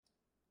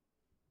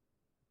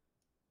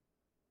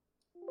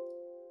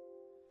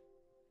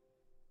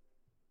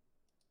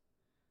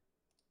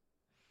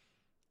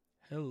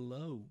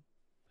Hello.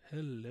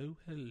 Hello,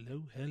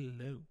 hello,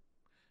 hello.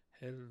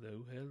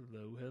 Hello,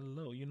 hello,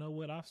 hello. You know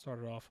what? I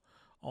started off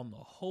on the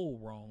whole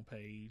wrong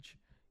page.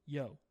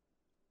 Yo,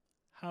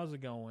 how's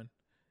it going?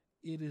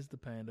 It is the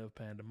Panda of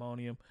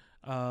Pandemonium.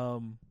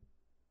 Um,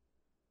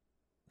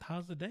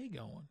 how's the day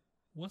going?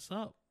 What's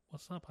up?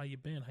 What's up? How you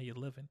been? How you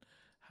living?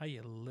 How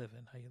you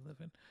living? How you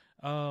living?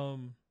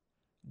 Um,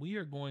 we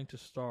are going to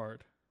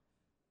start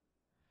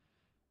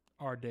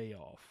our day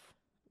off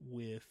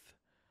with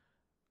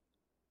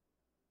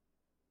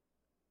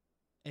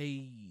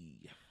a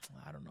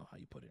I don't know how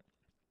you put it.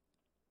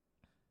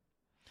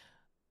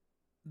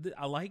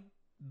 I like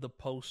the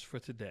post for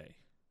today,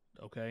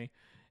 okay?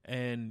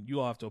 And you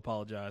all have to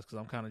apologize because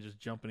I'm kind of just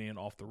jumping in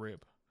off the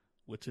rip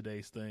with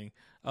today's thing.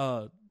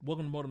 Welcome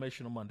to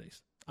Motivational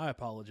Mondays. I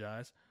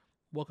apologize.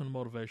 Welcome to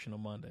Motivational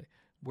Monday,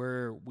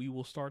 where we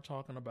will start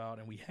talking about,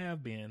 and we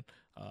have been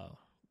uh,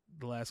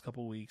 the last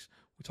couple of weeks,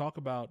 we talk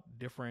about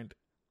different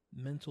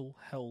mental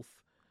health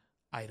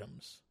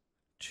items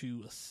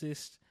to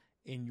assist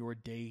in your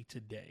day to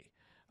day.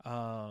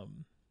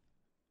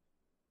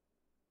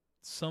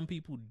 Some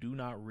people do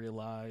not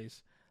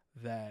realize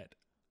that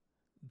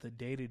the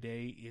day to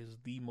day is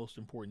the most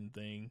important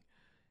thing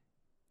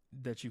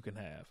that you can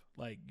have.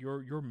 Like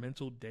your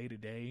mental day to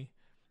day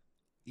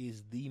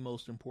is the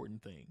most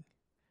important thing.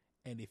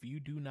 And if you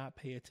do not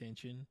pay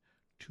attention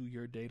to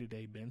your day to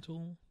day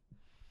mental,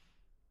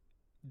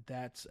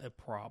 that's a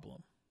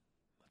problem.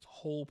 That's a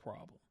whole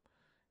problem.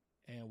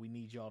 And we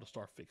need y'all to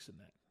start fixing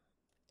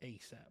that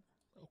ASAP.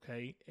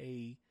 Okay?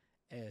 ASAP.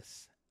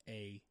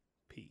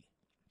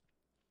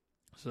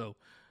 So,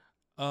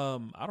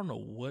 I don't know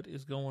what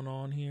is going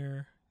on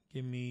here.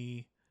 Give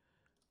me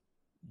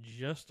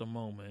just a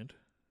moment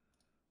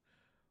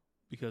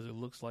because it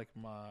looks like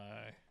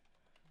my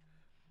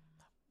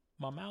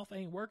mouth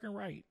ain't working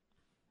right.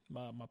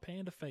 My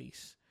panda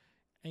face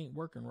ain't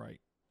working right,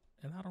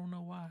 and I don't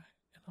know why.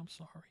 And I'm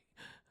sorry.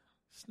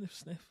 Sniff,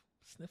 sniff,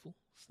 sniffle,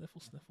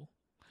 sniffle, sniffle.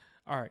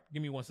 All right,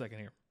 give me 1 second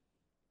here.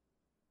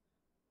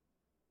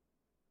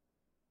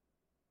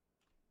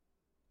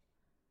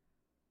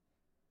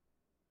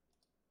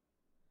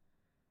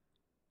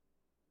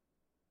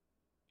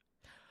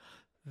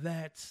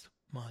 That's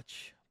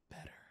much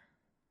better.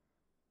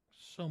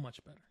 So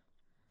much better.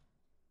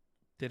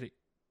 Did it?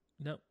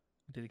 Nope.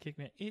 Did it kick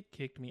me? It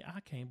kicked me. I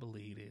can't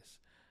believe this.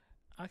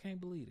 I can't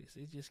believe this.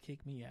 It just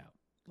kicked me out.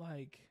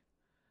 Like,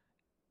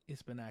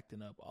 it's been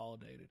acting up all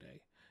day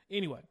today.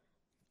 Anyway,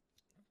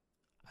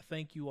 I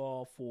thank you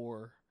all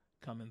for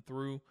coming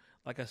through.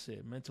 Like I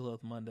said, Mental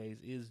Health Mondays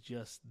is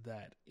just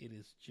that. It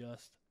is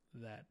just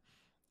that.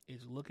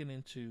 It's looking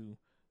into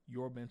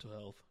your mental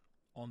health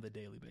on the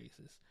daily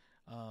basis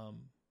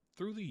um,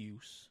 through the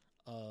use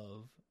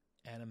of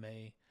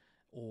anime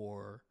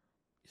or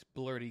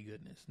blurty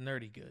goodness,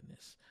 nerdy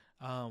goodness.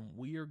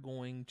 We are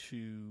going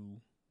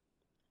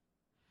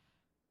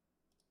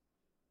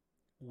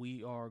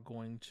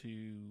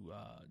to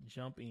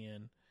jump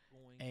in,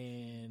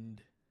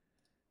 and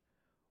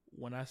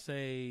when I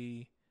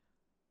say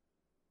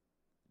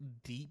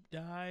deep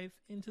dive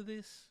into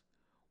this,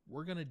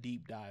 we're gonna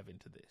deep dive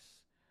into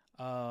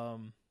this.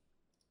 Um,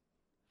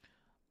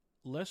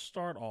 let's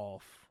start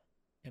off,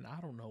 and I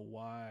don't know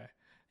why,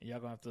 and y'all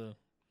gonna have to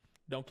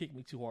don't kick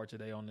me too hard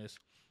today on this.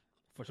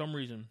 For some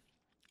reason,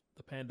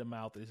 the panda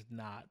mouth is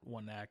not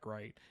one to act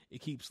right.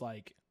 It keeps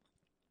like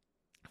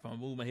if I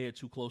move my head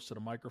too close to the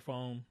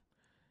microphone,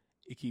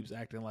 it keeps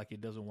acting like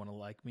it doesn't want to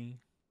like me,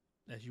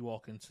 as you all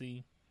can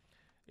see.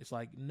 It's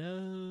like,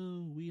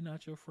 no, we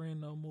not your friend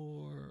no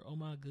more. Oh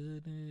my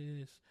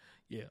goodness.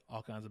 Yeah,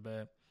 all kinds of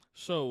bad.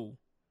 So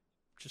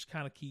just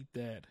kind of keep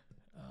that.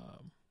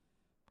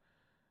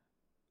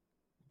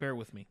 Bear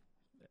with me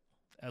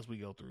as we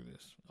go through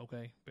this.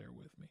 Okay, bear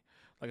with me.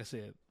 Like I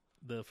said,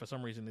 the for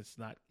some reason it's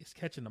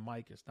catching the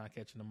mic. It's not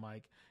catching the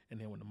mic, and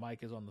then when the mic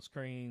is on the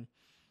screen,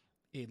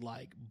 it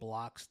like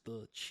blocks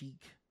the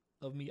cheek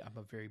of me. I'm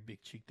a very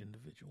big cheeked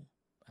individual.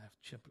 I have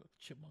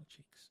chipmunk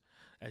cheeks,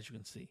 as you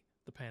can see.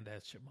 The panda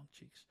has chipmunk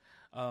cheeks.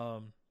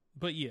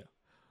 But yeah,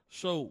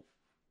 so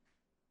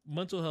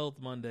Mental Health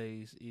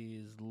Mondays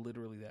is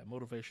literally that.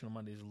 Motivational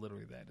Mondays is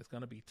literally that. It's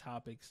going to be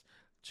topics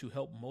to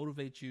help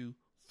motivate you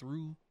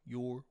through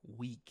your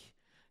week.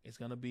 It's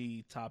going to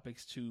be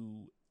topics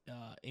to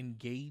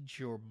engage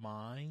your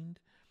mind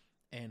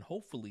and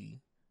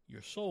hopefully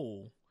your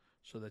soul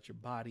so that your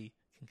body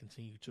can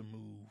continue to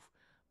move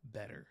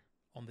better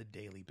on the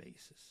daily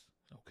basis.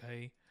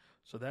 Okay?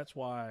 So that's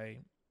why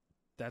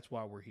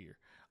we're here.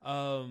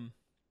 Um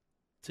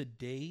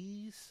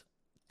Today's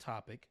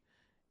topic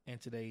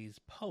and today's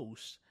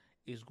post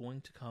is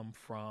going to come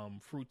from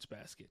Fruits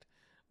Basket,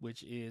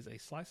 which is a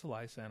slice of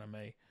life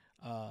anime.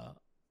 Uh,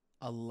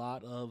 a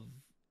lot of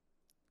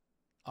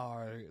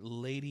our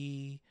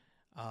lady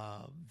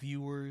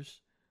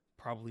viewers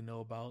probably know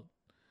about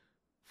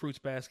Fruits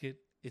Basket.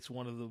 It's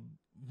one of the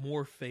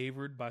more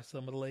favored by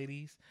some of the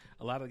ladies.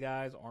 A lot of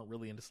guys aren't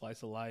really into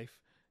slice of life.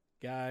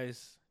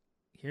 Guys,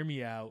 hear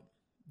me out.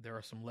 There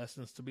are some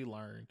lessons to be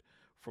learned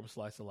from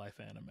slice of life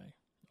anime.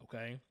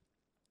 Okay?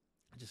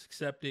 Just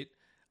accept it.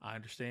 I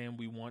understand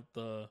we want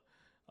the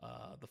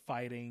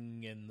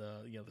fighting and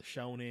the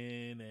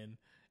shonen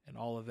and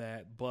all of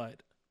that,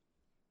 but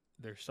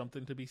there's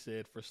something to be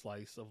said for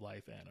slice of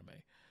life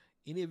anime.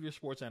 Any of your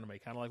sports anime,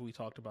 kind of like we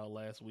talked about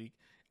last week,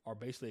 are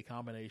basically a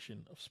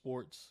combination of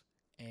sports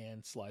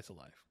and slice of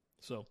life.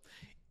 So,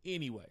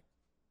 anyway,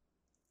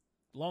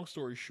 long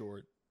story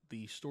short,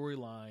 the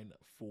storyline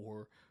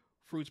for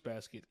Fruits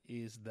Basket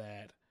is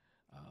that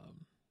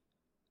um,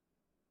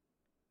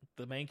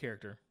 the main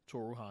character,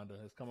 Toru Honda,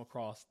 has come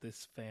across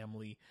this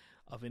family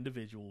of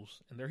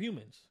individuals, and they're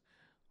humans,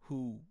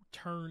 who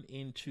turn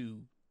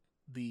into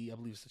I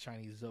believe it's the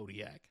Chinese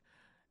zodiac.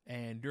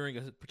 And during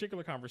a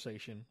particular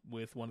conversation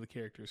with one of the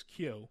characters,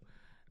 Kyo,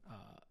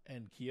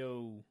 and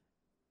Kyo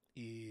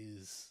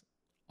is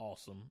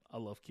awesome. I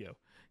love Kyo.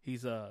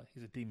 He's a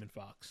demon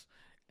fox,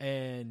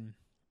 and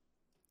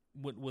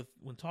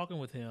when talking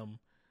with him,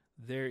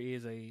 there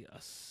is a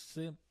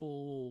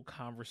simple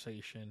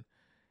conversation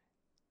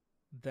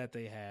that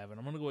they have, and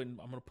I'm gonna go ahead and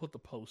I'm gonna put the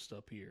post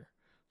up here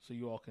so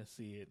you all can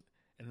see it,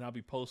 and I'll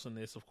be posting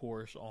this, of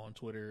course, on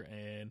Twitter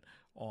and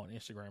on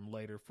Instagram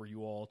later for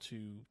you all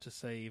to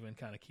save and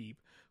kind of keep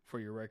for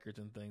your records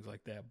and things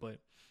like that. But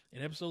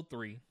in episode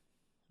 3,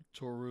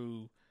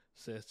 Toru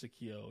says to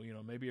Kyo,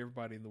 maybe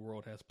everybody in the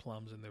world has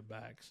plums in their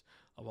backs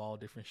of all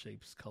different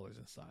shapes, colors,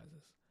 and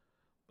sizes.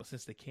 But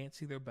since they can't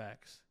see their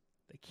backs,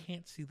 they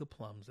can't see the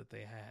plums that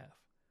they have.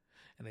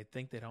 And they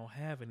think they don't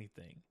have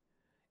anything,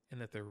 and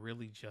that they're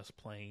really just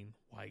plain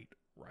white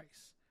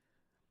rice.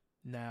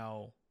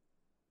 Now,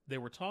 they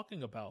were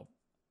talking about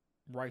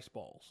rice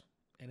balls.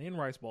 And in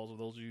rice balls, for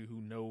those of you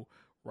who know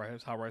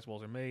how rice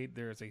balls are made,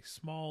 there's a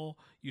small,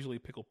 usually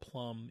pickled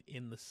plum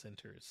in the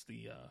center. It's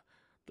the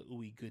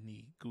gooey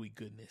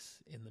goodness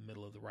in the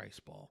middle of the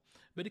rice ball.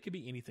 But it could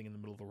be anything in the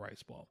middle of the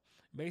rice ball.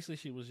 Basically,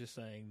 she was just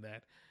saying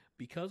that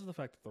because of the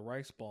fact that the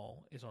rice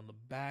ball is on the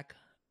back,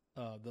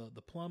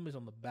 the plum is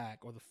on the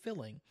back, or the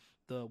filling,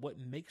 what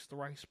makes the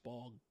rice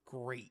ball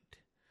great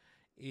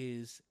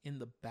is in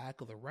the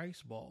back of the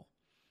rice ball.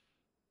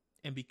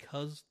 And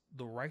because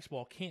the rice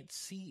ball can't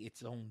see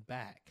its own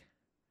back,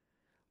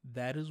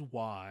 that is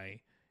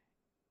why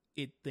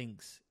it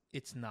thinks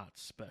it's not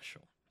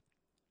special.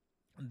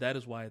 That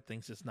is why it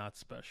thinks it's not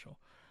special.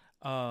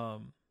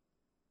 I'm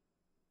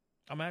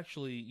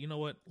actually, you know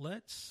what?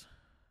 Let's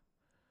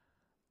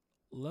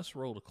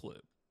roll the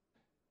clip.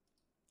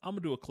 I'm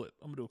gonna do a clip.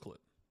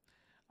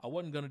 I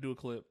wasn't gonna do a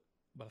clip,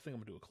 but I think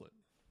I'm gonna do a clip.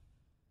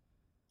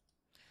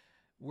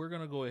 We're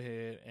gonna go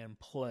ahead and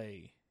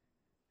play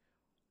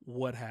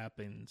what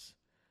happens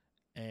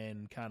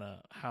and kind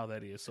of how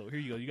that is. So here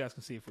you go. You guys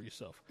can see it for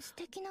yourself.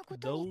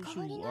 Those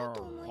who are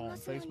on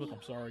Facebook,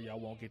 I'm sorry, y'all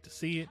won't get to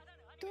see it,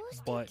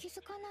 but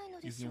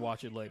you can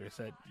watch it later. It's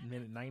at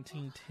minute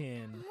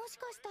 19:10,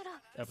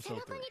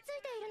 episode 3.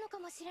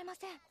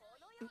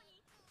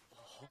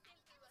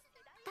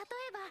 例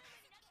えば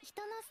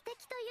人の素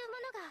敵という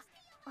ものが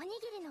おに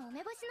ぎりの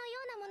梅干しのよ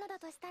うなものだ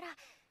としたら、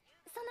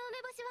その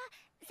梅干しは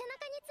背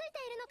中につい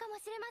ているのかも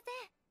しれませ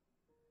ん。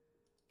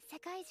世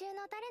界中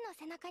の誰の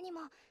背中に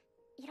も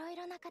いろい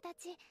ろな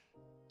形、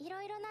い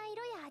ろいろな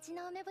色や味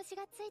の梅干し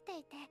がついて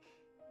いて、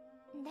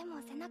で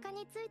も背中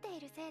についてい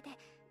るせいで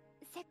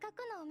せっかく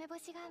の梅干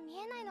しが見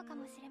えないのか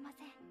もしれま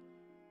せん。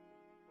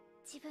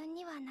自分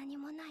には何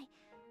もない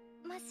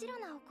真っ白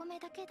なお米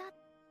だけだっ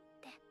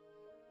て、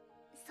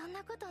そん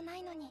なことな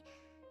いのに、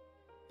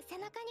背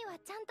中には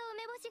ちゃんと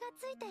梅干しが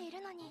ついてい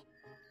るのに、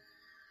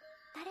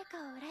誰か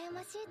を羨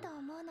ましいと思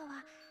うの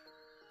は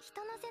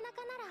人の背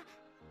中な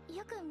ら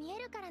よく見え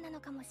るからな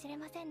のかもしれ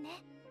ません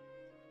ね。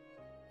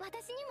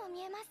私にも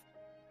見えます。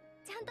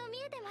ちゃんと見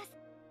えてます。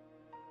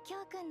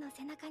京くんの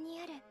背中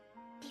にある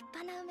立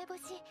派な梅干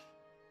し。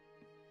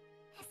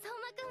相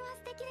馬くんは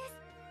素敵です。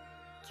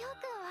京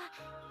くんは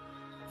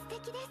素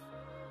敵です。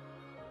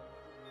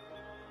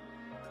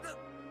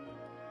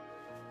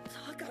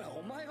だから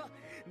お前は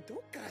ど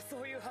っから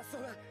そういう発想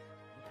が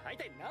大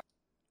体な。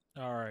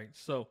 All right,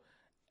 so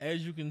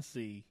as you can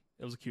see,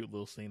 it was a cute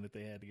little scene that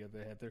they had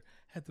together. They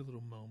had their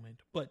little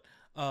moment. But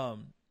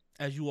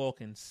as you all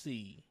can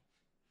see,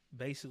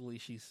 basically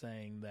she's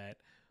saying that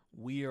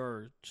we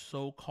are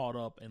so caught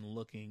up in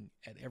looking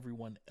at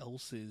everyone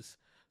else's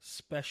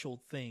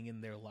special thing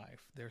in their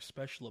life, their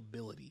special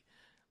ability,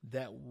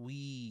 that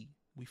we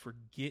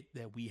forget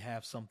that we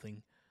have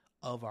something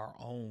of our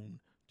own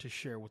to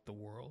share with the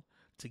world,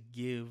 to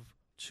give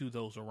to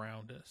those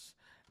around us.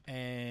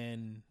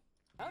 And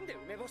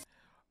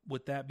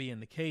with that being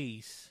the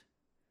case,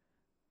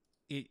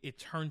 it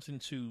turns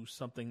into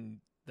something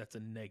that's a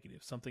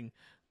negative, something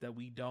that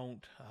we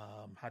don't,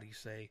 how do you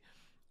say,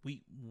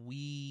 we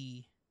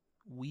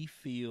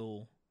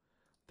feel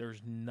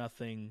there's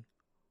nothing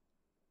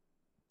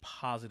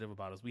positive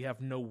about us. We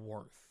have no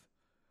worth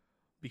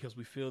because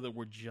we feel that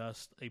we're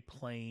just a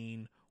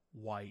plain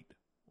white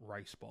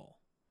rice ball.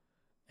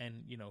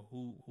 And,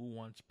 who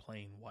wants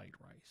plain white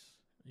rice?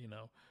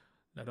 Now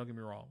don't get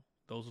me wrong.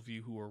 Those of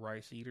you who are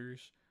rice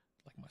eaters,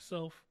 like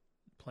myself,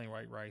 plain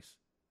white rice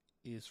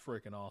is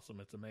freaking awesome.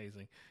 It's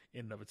amazing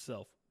in and of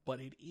itself. But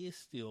it is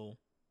still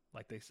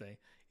like they say,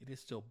 it is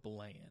still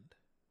bland,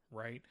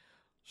 right?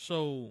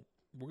 So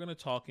we're gonna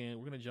talk in.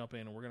 We're gonna jump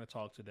in, and we're gonna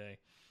talk today.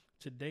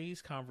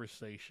 Today's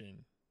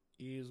conversation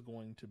is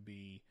going to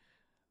be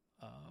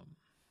um,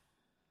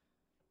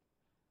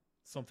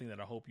 something that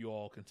I hope you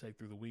all can take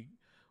through the week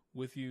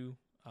with you.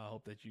 I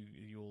hope that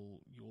you'll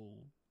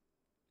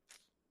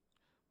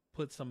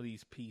put some of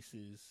these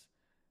pieces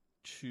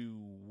to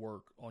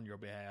work on your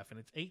behalf. And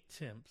it's 8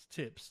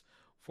 tips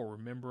for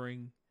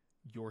remembering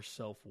your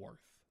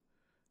self-worth.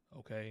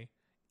 Okay?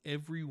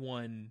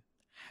 Everyone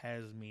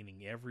has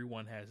meaning.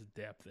 Everyone has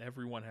depth.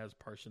 Everyone has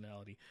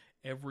personality.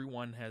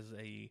 Everyone has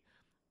a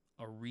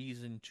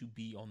reason to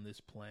be on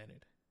this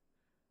planet.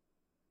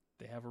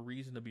 They have a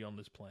reason to be on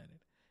this planet.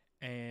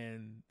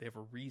 And they have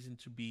a reason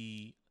to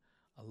be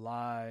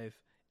alive,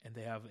 and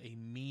they have a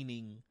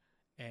meaning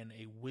and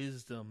a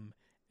wisdom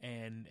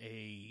and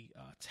a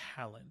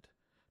talent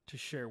to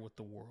share with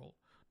the world,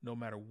 no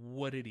matter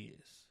what it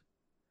is.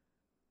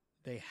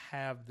 They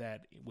have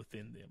that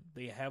within them.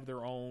 They have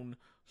their own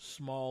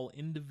small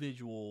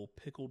individual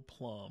pickled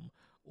plum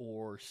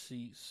or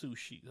seaweed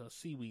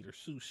or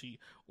sushi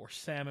or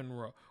salmon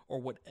roe or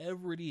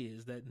whatever it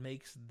is that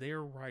makes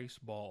their rice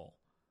ball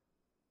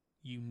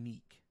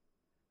unique.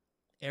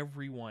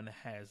 Everyone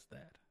has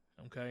that.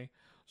 Okay.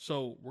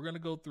 So we're going to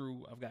go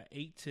through, I've got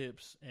 8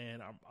 tips,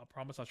 and I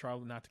promise I'll try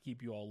not to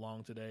keep you all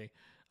long today.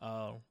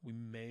 We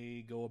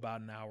may go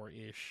about an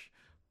hour-ish,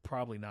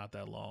 probably not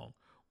that long,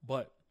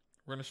 but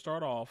we're going to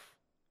start off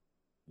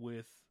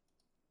with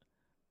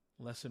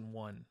lesson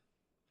 1.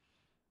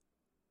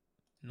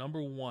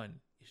 Number 1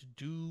 is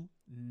do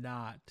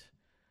not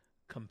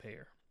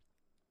compare.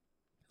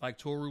 Like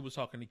Toru was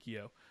talking to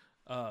Kyo,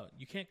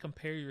 you can't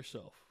compare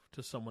yourself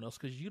to someone else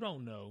because you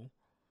don't know.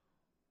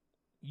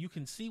 You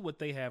can see what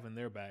they have in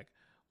their back,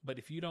 but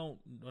if you don't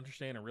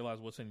understand and realize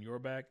what's in your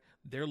back,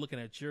 they're looking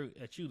at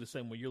you the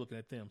same way you're looking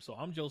at them. So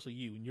I'm jealous of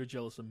you, and you're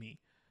jealous of me.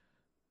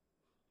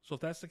 So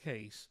if that's the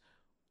case,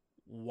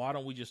 why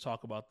don't we just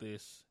talk about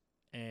this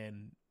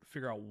and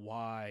figure out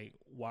why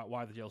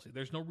the jealousy?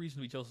 There's no reason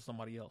to be jealous of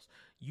somebody else.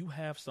 You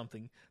have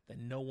something that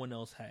no one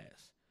else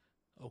has.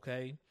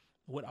 Okay?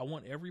 What I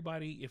want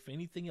everybody, if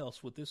anything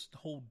else, with this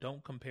whole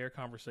don't compare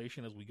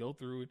conversation as we go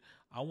through it,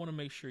 I want to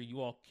make sure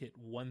you all get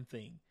one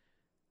thing.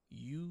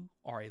 You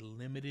are a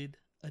limited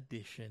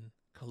edition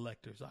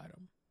collector's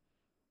item.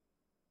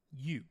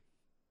 You,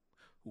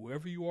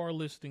 whoever you are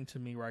listening to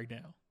me right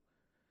now,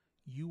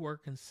 you are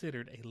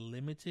considered a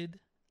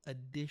limited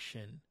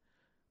edition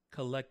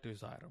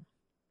collector's item.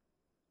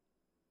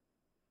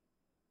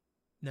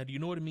 Now, do you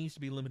know what it means to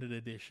be limited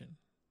edition?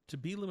 To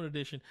be limited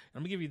edition,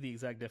 I'm going to give you the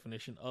exact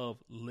definition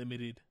of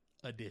limited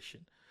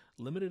edition.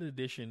 Limited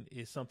edition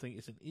is something,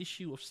 it's an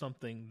issue of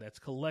something that's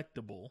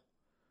collectible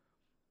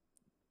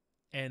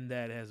and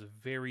that has a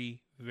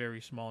very,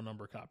 very small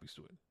number of copies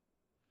to it.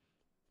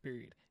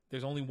 Period.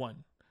 There's only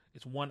one.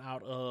 It's one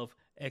out of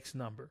X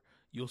number.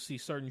 You'll see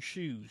certain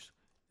shoes.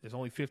 There's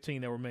only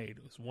 15 that were made.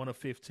 It's one of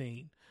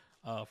 15.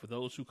 For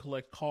those who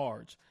collect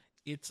cards,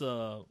 it's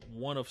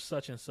one of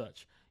such and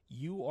such.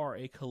 You are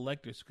a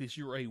collector because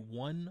you're a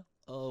one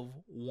of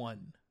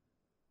one.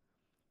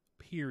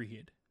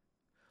 Period.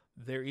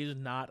 There is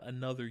not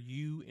another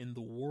you in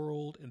the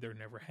world, and there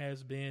never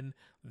has been.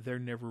 There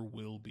never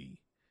will be.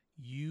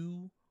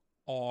 You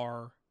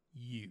are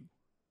you.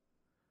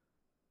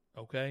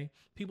 Okay?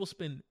 People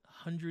spend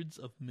hundreds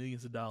of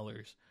millions of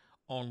dollars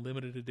on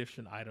limited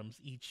edition items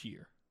each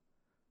year.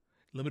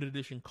 Limited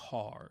edition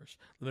cars,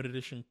 limited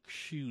edition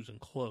shoes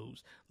and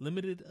clothes,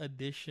 limited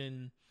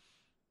edition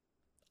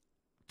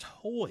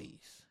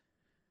toys.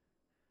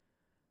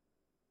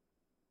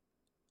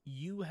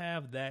 You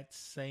have that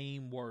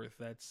same worth,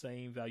 that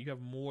same value. You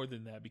have more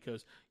than that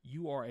because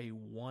you are a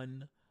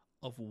one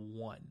of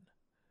one.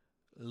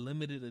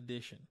 Limited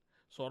edition.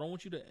 So I don't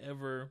want you to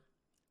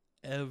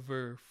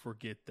ever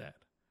forget that.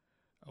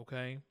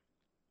 Okay?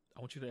 I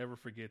want you to ever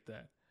forget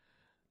that.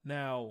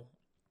 Now,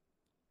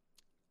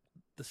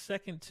 the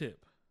second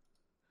tip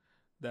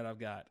that I've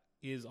got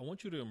is I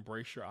want you to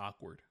embrace your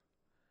awkward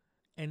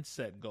and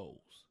set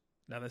goals.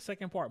 Now, the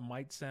second part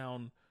might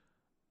sound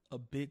a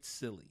bit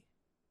silly,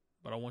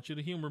 but I want you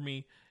to humor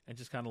me and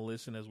just kind of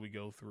listen as we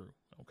go through.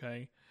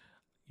 Okay?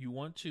 You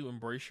want to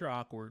embrace your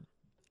awkward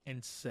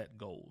and set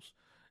goals.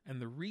 And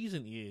the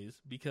reason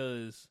is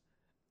because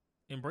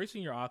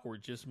embracing your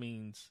awkward just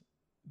means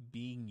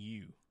being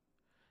you,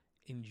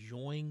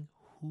 enjoying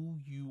who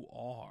you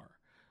are,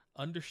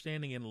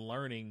 understanding and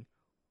learning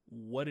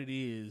what it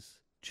is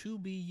to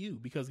be you.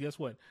 Because guess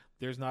what?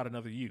 There's not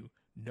another you.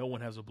 No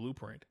one has a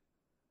blueprint.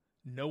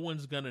 No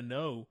one's going to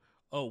know,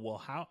 oh, well,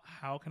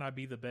 how can I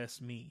be the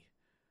best me?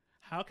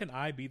 How can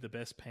I be the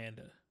best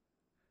panda?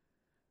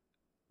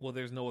 Well,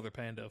 there's no other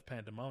panda of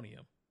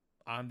pandemonium.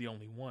 I'm the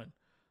only one.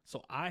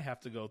 So I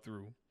have to go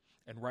through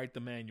and write the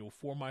manual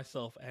for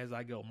myself as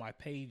I go. My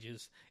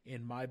pages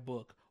in my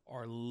book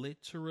are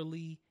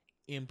literally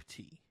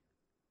empty.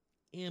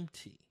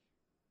 Empty.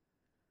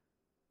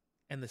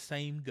 And the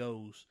same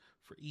goes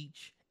for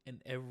each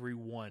and every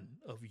one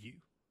of you.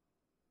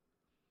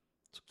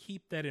 So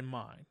keep that in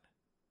mind.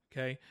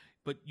 Okay,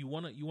 but you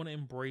wanna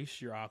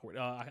embrace your awkward.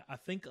 I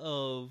think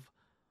of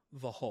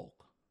the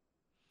Hulk.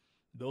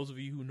 Those of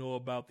you who know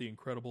about the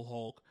Incredible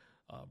Hulk,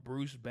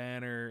 Bruce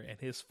Banner and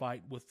his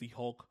fight with the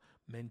Hulk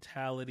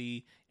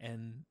mentality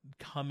and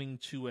coming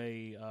to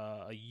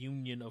a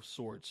union of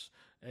sorts,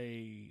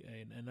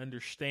 an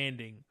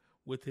understanding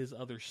with his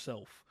other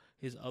self,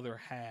 his other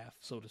half,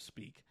 so to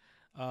speak.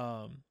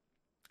 Um,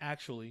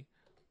 Actually,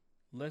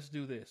 let's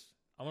do this.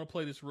 I'm gonna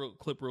play this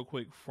clip real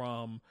quick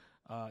from.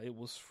 It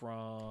was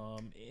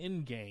from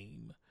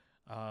Endgame.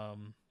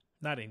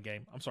 Not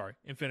Endgame. I'm sorry,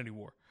 Infinity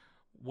War.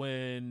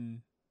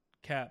 When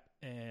Cap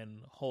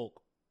and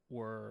Hulk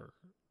were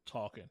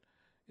talking.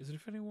 Is it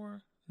Infinity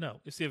War? No,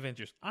 it's the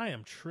Avengers. I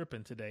am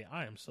tripping today.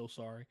 I am so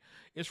sorry.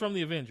 It's from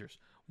the Avengers.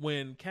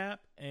 When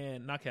Cap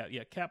and not Cap,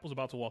 yeah, Cap was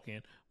about to walk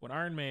in. When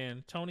Iron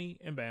Man, Tony,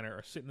 and Banner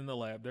are sitting in the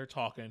lab, they're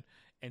talking,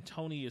 and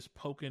Tony is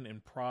poking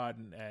and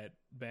prodding at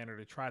Banner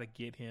to try to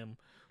get him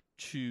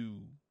to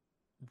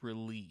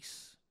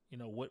release. You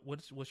know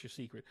what's your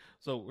secret?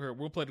 So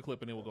we'll play the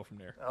clip and then we'll go from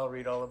there. I'll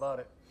read all about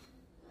it.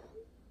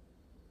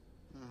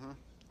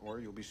 Or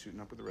you'll be suiting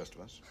up with the rest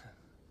of us.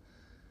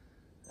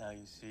 Now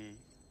you see,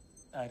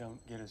 I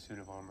don't get a suit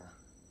of armor.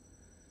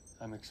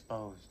 I'm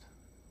exposed.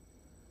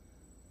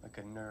 Like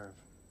a nerve.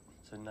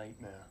 It's a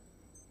nightmare.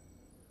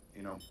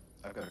 You know,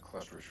 I've got a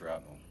cluster of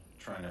shrapnel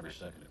trying every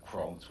second to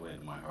crawl its way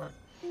into my heart.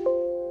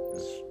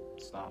 This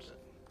stops it.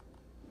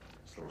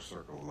 This little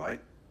circle of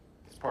light,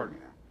 it's part of me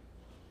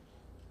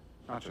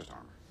now. Not just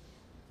armor.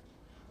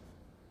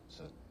 It's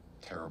a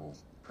terrible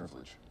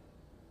privilege.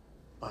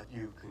 But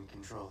you can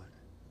control it.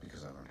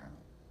 Because I learned how.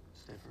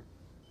 It's different.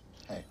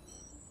 Hey,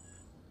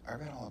 I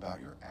read all about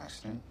your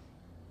accident.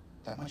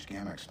 That much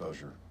gamma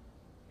exposure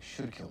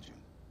should have killed you.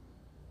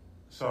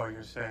 So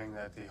you're saying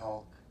that the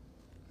Hulk,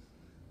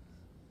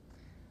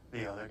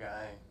 the other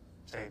guy,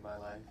 saved my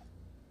life?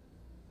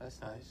 That's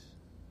nice.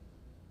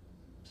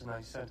 It's a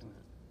nice sentiment.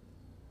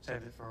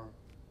 Saved it for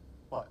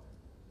what?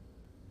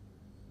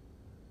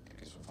 I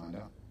guess we'll find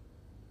out.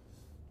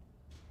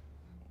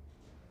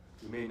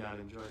 You may not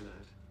enjoy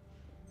that.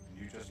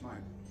 You just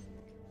might.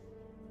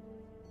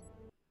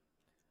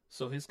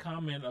 So his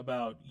comment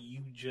about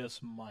you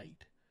just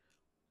might,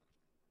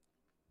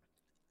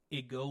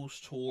 it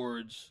goes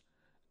towards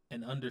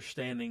an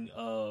understanding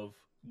of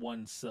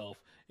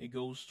oneself. It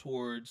goes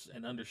towards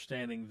an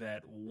understanding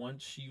that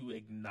once you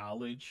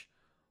acknowledge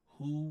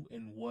who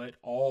and what,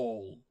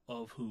 all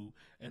of who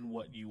and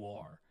what you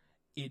are,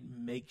 it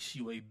makes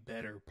you a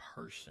better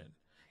person.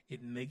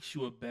 It makes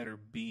you a better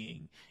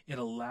being. It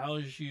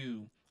allows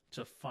you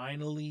to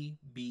finally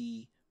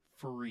be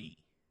free.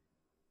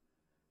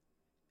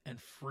 And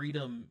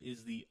freedom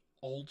is the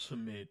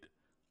ultimate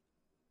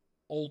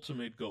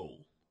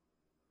goal.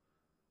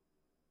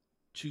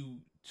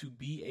 To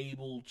be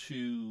able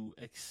to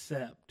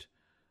accept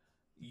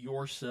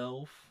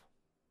yourself,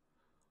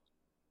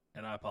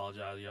 and I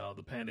apologize, y'all.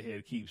 The panda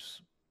head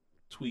keeps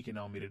tweaking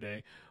on me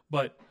today.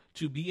 But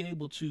to be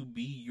able to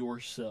be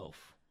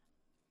yourself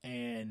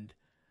and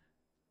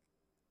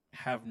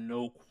have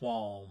no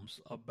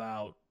qualms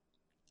about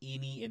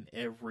any and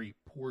every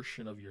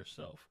portion of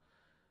yourself.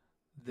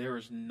 There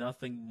is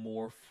nothing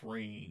more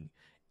freeing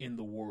in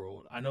the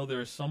world. I know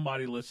there's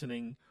somebody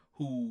listening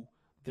who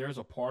there's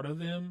a part of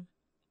them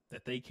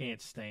that they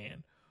can't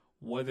stand,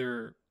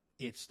 whether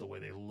it's the way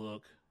they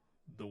look,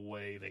 the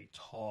way they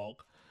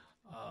talk,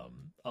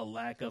 a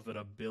lack of an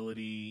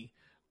ability,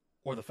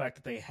 or the fact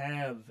that they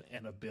have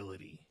an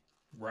ability,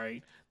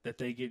 right, that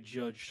they get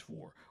judged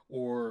for,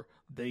 or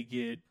they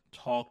get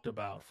talked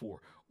about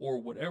for,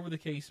 or whatever the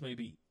case may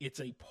be.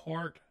 It's a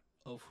part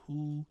of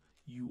who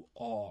you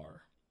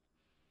are.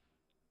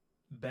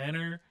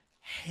 Banner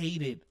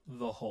hated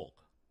the Hulk.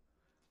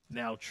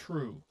 Now,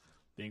 true,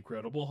 the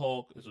Incredible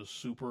Hulk is a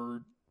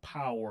super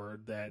power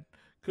that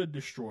could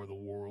destroy the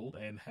world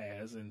and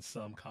has in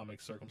some comic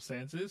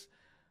circumstances.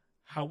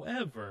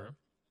 However,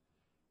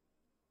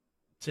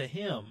 to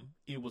him,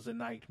 it was a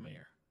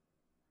nightmare.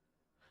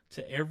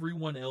 To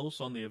everyone else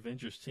on the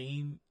Avengers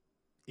team,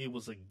 it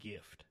was a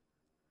gift.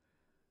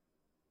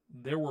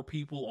 There were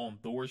people on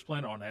Thor's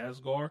planet, on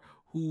Asgard,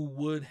 who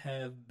would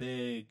have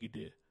begged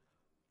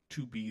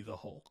to be the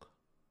Hulk.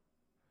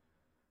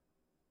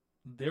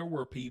 There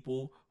were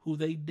people who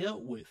they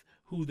dealt with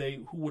who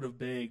would have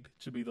begged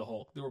to be the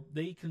Hulk.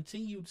 They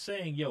continued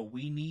saying, yo,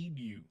 we need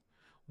you.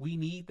 We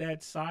need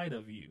that side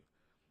of you.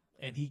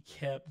 And he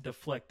kept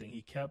deflecting.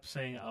 He kept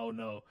saying, oh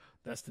no,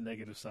 that's the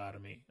negative side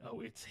of me.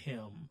 Oh, it's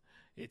him.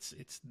 It's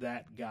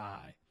that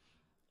guy.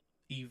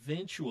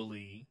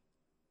 Eventually,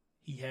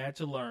 he had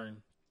to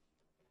learn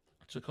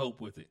to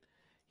cope with it.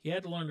 He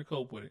had to learn to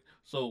cope with it.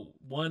 So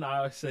one,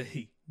 I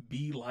say,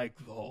 be like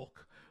the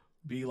Hulk.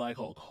 Be like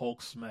Hulk.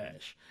 Hulk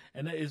smash.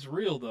 And that is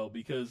real though,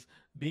 because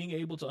being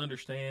able to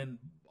understand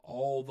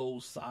all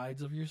those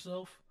sides of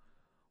yourself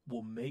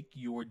will make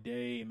your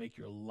day, make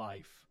your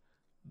life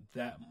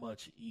that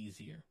much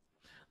easier.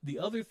 The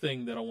other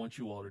thing that I want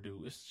you all to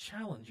do is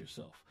challenge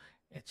yourself.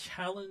 A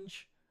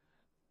challenge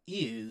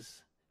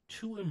is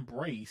to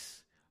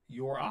embrace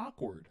your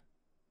awkward.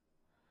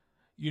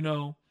 You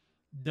know,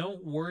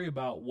 don't worry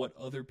about what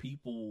other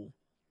people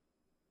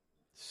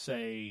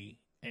say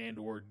and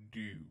or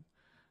do.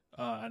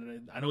 I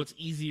know it's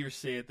easier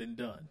said than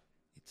done.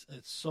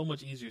 It's so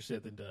much easier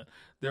said than done.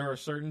 There are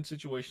certain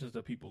situations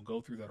that people go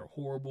through that are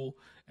horrible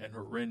and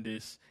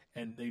horrendous,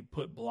 and they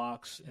put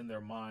blocks in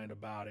their mind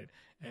about it,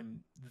 and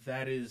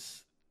that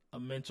is a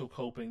mental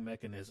coping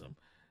mechanism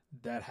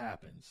that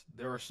happens.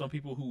 There are some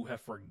people who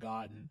have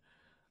forgotten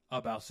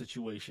about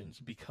situations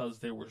because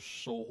they were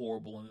so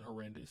horrible and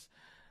horrendous.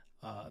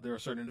 There are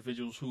certain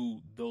individuals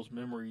who those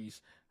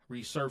memories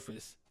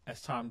resurface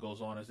as time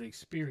goes on, as they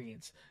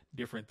experience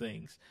different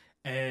things.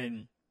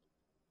 And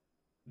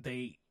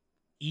they,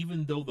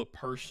 even though the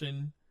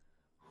person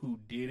who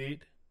did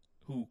it,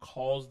 who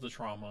caused the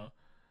trauma,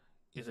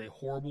 is a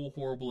horrible,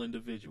 horrible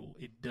individual,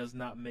 it does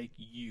not make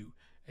you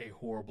a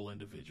horrible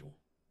individual.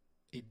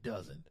 It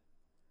doesn't.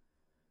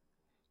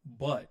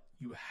 But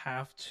you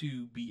have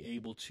to be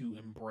able to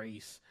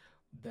embrace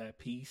that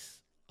piece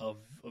of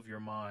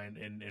your mind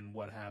and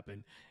what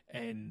happened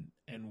and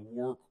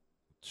work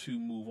to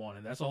move on.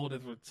 And that's a whole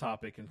different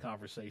topic and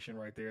conversation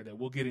right there that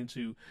we'll get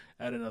into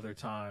at another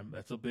time.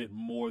 That's a bit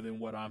more than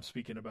what I'm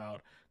speaking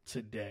about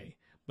today.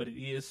 But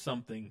it is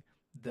something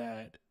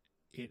that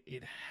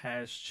it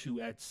has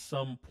to at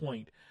some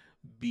point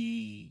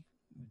be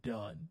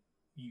done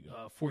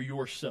for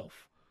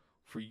yourself,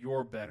 for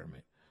your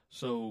betterment.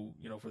 So,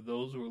 for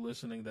those who are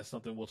listening, that's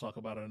something we'll talk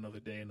about at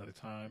another day, another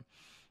time,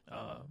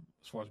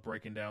 as far as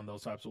breaking down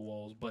those types of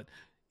walls. But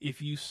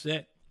if you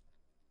set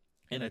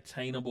an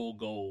attainable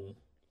goal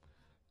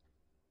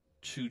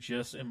to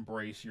just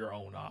embrace your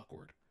own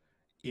awkward,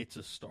 it's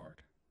a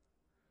start.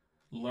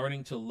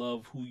 Learning to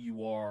love who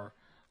you are,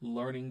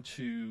 learning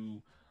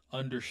to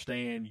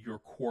understand your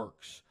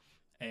quirks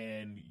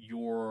and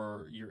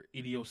your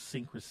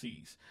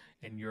idiosyncrasies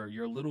and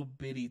your little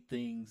bitty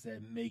things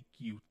that make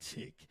you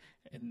tick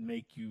and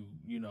make you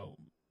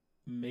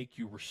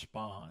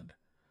respond.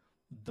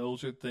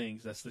 Those are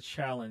things. That's the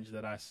challenge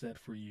that I set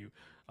for you,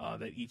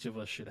 that each of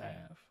us should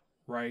have,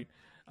 right?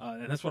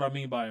 And that's what I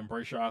mean by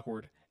embrace your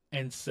awkward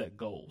and set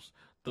goals.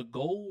 The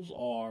goals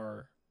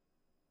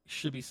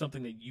should be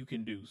something that you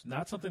can do,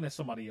 not something that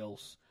somebody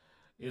else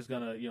is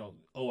gonna,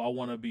 oh, I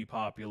want to be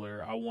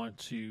popular. I want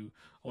to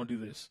do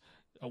this.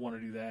 I want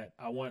to do that.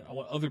 I want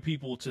other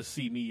people to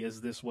see me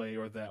as this way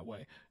or that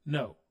way.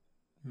 No,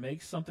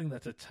 make something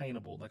that's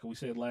attainable. Like we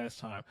said last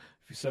time,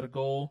 if you set a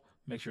goal,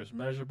 make sure it's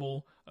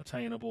measurable,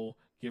 attainable,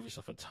 give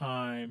yourself a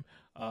time,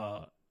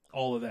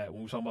 all of that.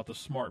 When we're talking about the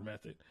SMART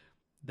method,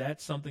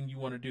 that's something you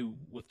want to do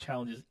with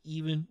challenges,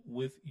 even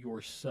with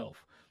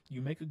yourself.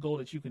 You make a goal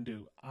that you can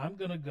do. I'm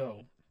going to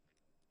go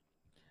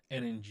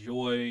and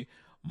enjoy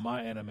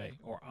my anime,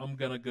 or I'm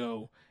going to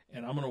go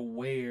and I'm going to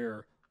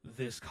wear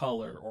this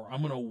color, or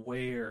I'm going to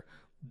wear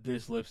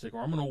this lipstick,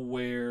 or I'm going to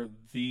wear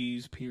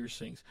these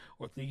piercings,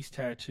 or these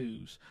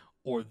tattoos,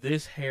 or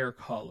this hair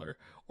color,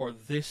 or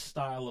this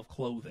style of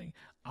clothing.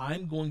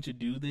 I'm going to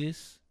do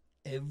this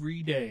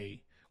every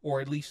day,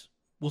 or at least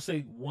we'll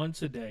say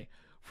once a day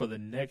for the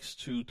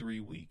next 2-3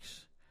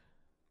 weeks,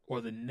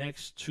 or the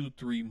next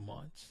 2-3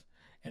 months.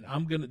 And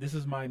this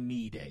is my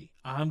me day.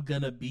 I'm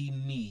going to be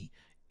me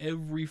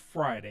every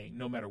Friday,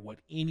 no matter what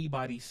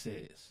anybody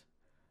says.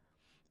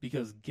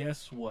 Because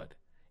guess what?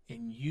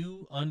 In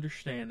you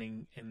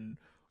understanding and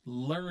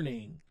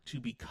learning to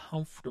be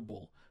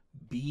comfortable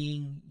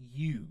being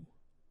you,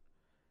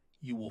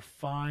 you will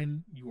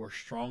find you are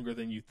stronger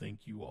than you think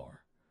you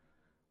are.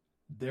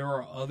 There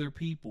are other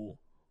people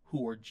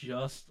who are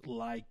just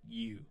like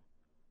you.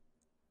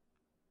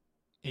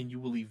 And you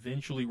will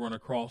eventually run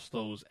across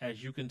those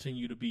as you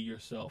continue to be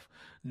yourself.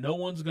 No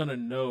one's going to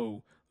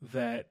know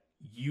that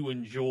you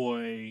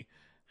enjoy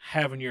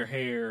having your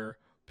hair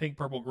pink,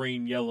 purple,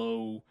 green,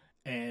 yellow,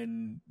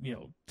 and,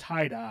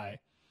 tie-dye.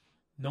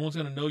 No one's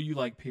going to know you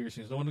like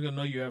piercings. No one's going to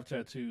know you have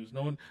tattoos.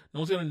 No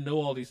one's going to know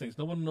all these things.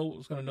 No one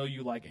is going to know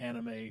you like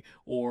anime,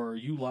 or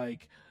you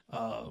like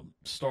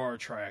Star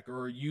Trek,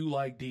 or you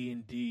like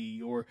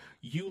D&D, or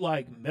you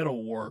like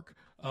metalwork,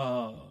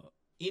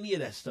 any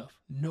of that stuff.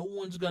 No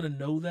one's going to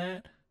know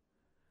that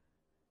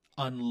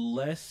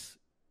unless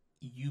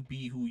you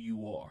be who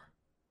you are.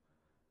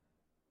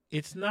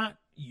 It's not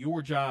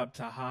your job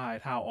to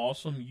hide how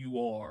awesome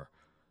you are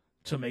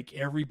to make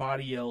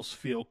everybody else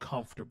feel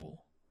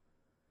comfortable.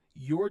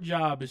 Your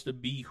job is to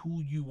be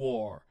who you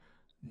are,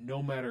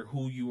 no matter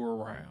who you are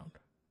around.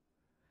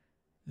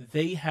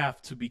 They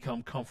have to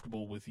become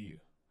comfortable with you.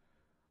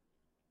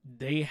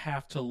 They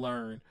have to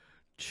learn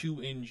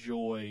to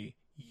enjoy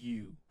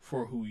you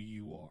for who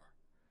you are.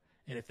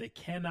 And if they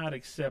cannot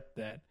accept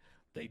that,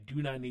 they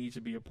do not need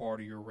to be a part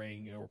of your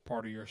ring or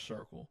part of your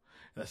circle.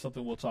 And that's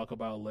something we'll talk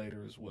about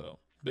later as well.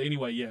 But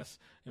anyway, yes,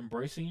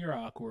 embracing your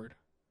awkward,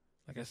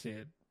 like I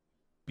said,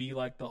 be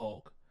like the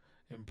Hulk.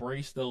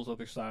 Embrace those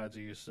other sides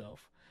of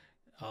yourself.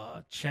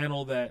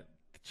 Channel that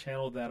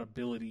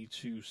ability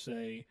to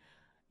say,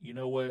 you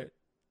know what,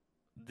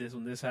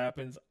 when this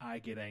happens, I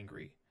get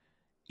angry.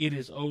 It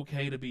is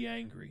okay to be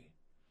angry.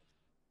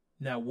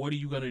 Now, what are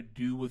you going to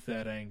do with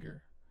that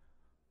anger?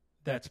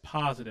 that's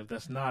positive.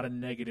 That's not a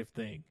negative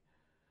thing.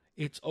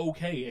 It's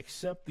okay.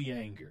 Accept the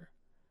anger.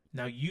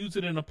 Now use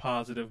it in a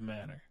positive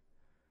manner.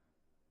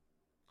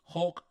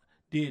 Hulk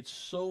did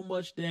so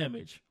much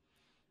damage,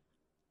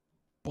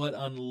 but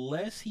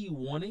unless he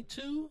wanted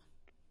to,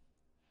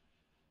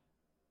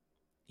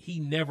 he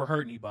never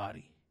hurt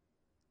anybody.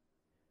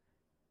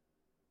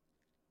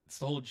 It's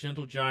the whole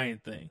gentle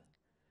giant thing.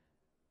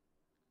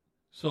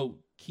 So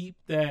keep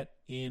that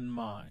in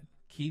mind.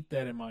 Keep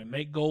that in mind.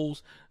 Make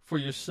goals for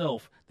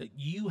yourself that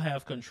you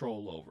have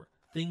control over.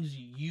 Things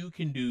you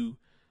can do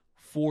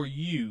for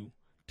you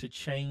to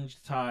change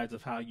the tides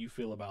of how you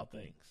feel about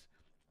things.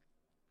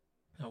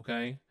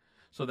 Okay?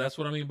 So that's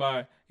what I mean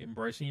by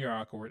embracing your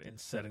awkward and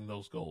setting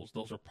those goals.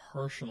 Those are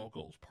personal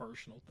goals,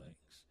 personal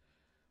things.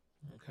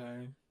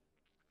 Okay?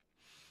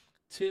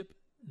 Tip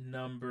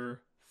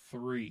number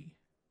 3.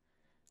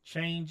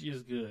 Change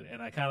is good.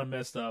 And I kind of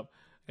messed up.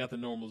 Got the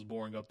normal is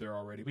boring up there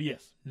already. But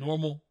yes,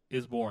 normal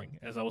is boring.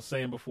 As I was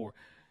saying before,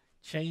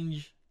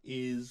 change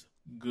is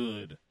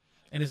good.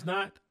 And it's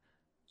not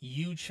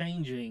you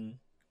changing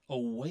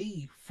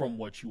away from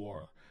what you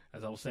are.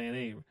 As I was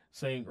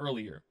saying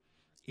earlier,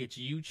 it's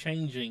you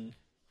changing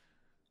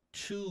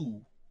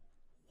to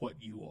what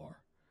you are.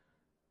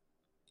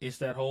 It's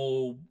that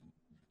whole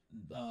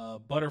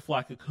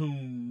butterfly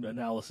cocoon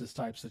analysis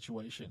type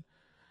situation.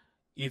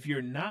 If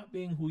you're not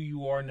being who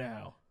you are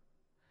now,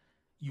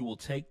 you will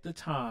take the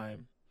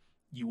time,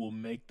 you will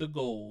make the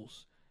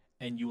goals,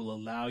 and you will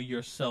allow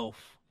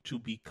yourself to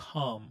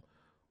become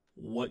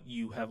what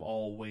you have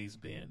always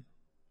been.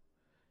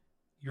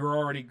 You're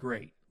already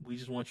great. We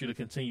just want you to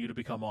continue to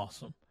become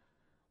awesome.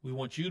 We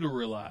want you to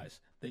realize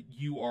that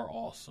you are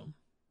awesome.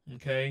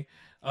 Okay?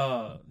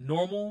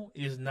 Normal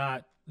is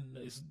not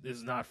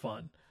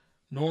fun.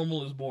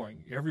 Normal is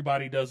boring.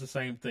 Everybody does the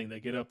same thing. They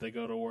get up, they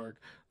go to work,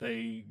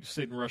 they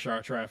sit in rush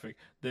hour traffic,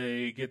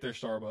 they get their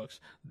Starbucks,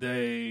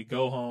 they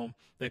go home,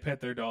 they pet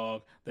their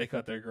dog, they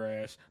cut their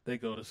grass, they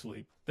go to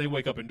sleep. They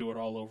wake up and do it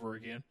all over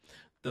again.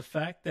 The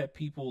fact that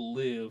people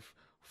live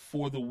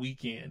for the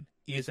weekend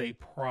is a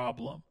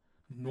problem.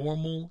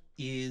 Normal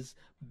is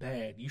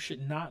bad. You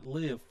should not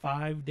live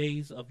 5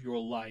 days of your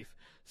life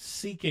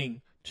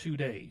seeking 2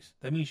 days.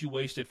 That means you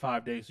wasted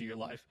 5 days of your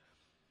life,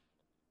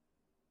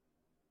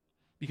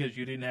 because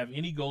you didn't have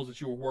any goals that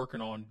you were working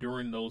on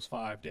during those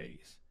 5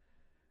 days.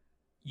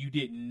 You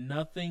did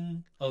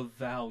nothing of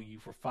value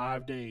for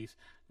 5 days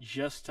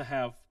just to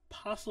have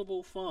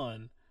possible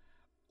fun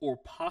or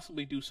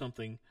possibly do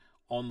something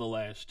on the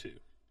last 2.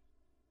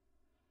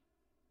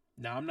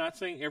 Now, I'm not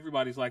saying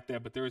everybody's like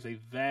that, but there is a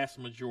vast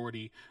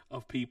majority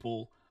of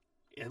people,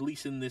 at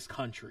least in this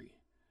country,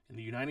 in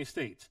the United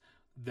States,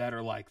 that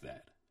are like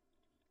that.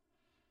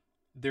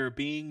 They're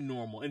being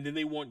normal, and then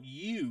they want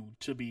you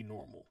to be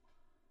normal.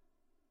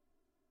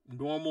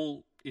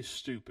 Normal is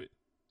stupid.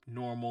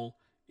 Normal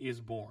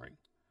is boring.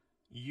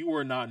 You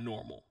are not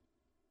normal.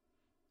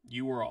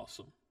 You are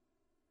awesome.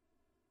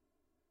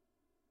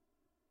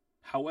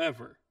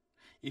 However,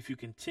 if you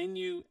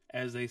continue,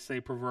 as they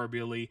say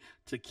proverbially,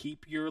 to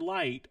keep your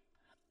light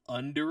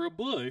under a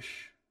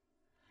bush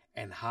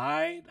and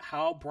hide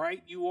how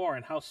bright you are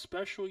and how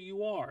special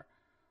you are,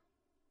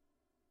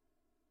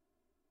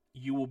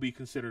 you will be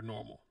considered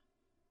normal.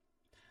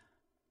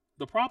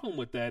 The problem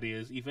with that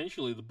is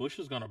eventually the bush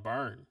is going to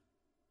burn.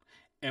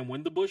 And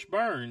when the bush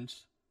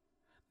burns,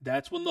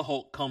 that's when the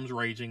Hulk comes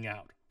raging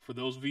out. For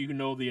those of you who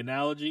know the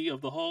analogy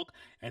of the Hulk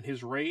and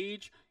his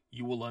rage,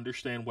 you will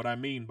understand what I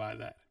mean by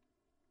that.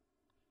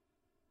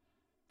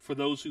 For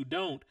those who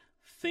don't,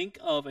 think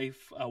of a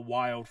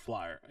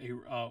wildfire.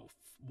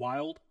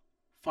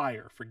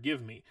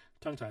 Forgive me,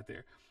 tongue-tied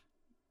there.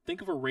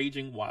 Think of a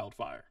raging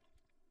wildfire,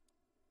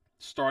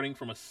 starting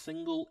from a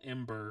single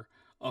ember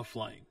of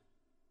flame.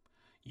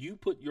 You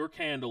put your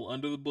candle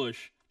under the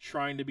bush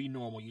trying to be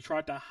normal. You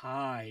try to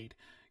hide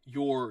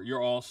your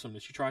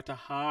awesomeness. You try to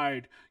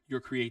hide your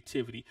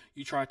creativity.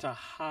 You try to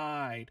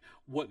hide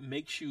what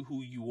makes you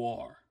who you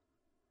are.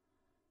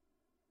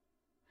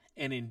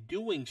 And in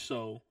doing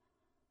so,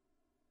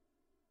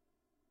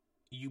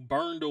 you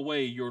burned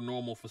away your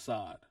normal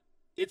facade.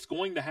 It's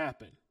going to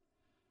happen.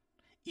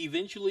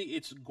 Eventually,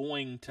 it's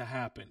going to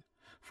happen.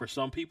 For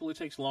some people, it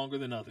takes longer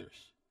than others.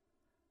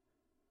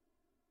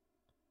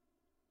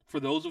 For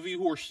those of you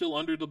who are still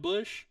under the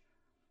bush,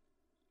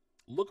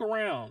 look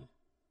around.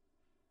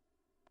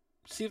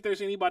 See if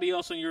there's anybody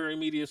else in your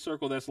immediate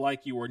circle that's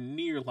like you or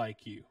near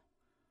like you.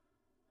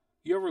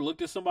 You ever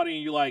looked at somebody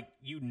and you're like,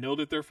 you know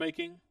that they're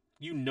faking?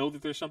 You know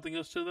that there's something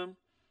else to them?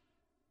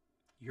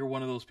 You're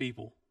one of those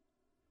people.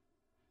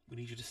 We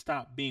need you to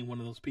stop being one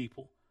of those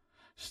people.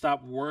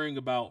 Stop worrying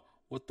about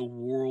what the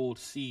world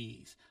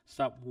sees.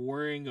 Stop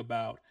worrying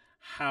about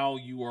how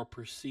you are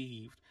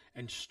perceived,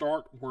 and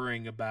start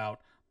worrying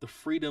about the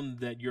freedom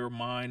that your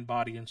mind,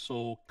 body, and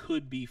soul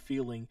could be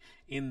feeling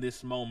in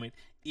this moment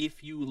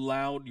if you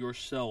allowed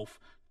yourself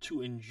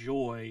to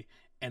enjoy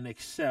and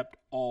accept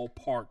all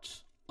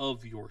parts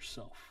of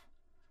yourself.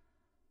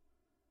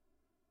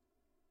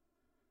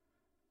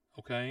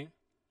 Okay?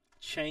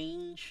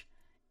 Change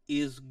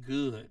is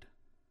good.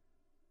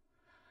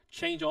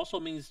 Change also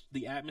means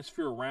the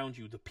atmosphere around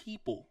you, the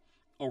people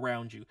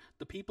around you,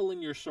 the people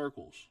in your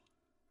circles.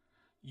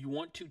 You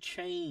want to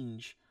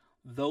change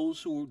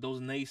those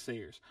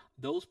naysayers,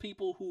 those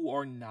people who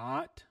are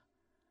not,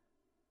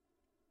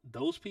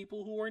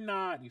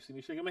 you see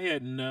me shaking my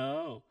head.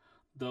 No,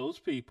 those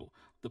people,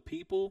 the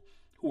people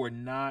who are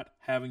not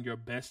having your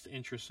best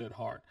interests at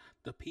heart,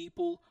 the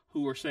people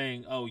who are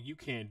saying, oh, you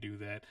can't do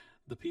that,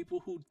 the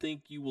people who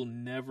think you will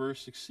never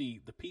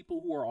succeed, the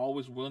people who are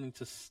always willing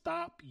to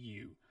stop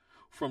you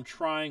from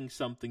trying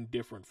something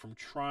different, from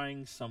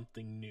trying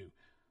something new.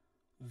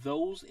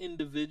 Those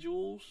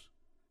individuals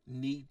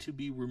need to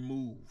be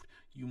removed.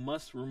 You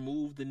must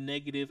remove the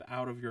negative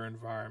out of your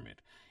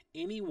environment.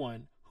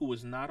 Anyone who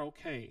is not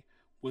okay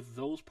with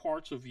those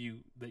parts of you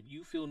that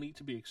you feel need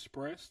to be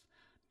expressed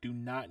do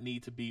not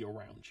need to be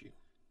around you.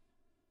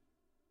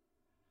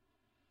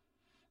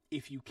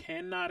 If you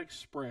cannot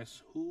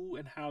express who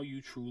and how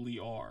you truly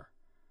are,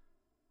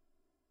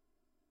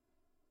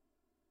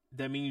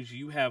 that means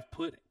you have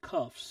put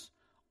cuffs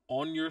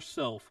on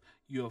yourself.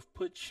 You have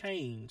put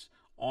chains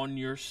on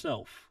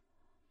yourself,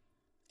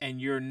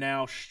 and you're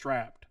now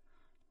strapped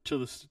to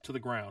the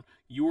ground.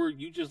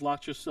 You just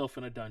locked yourself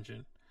in a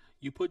dungeon.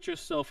 You put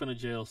yourself in a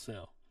jail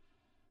cell.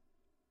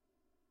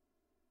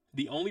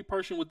 The only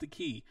person with the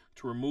key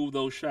to remove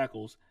those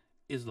shackles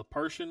is the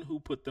person who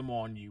put them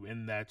on you,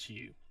 and that's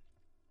you.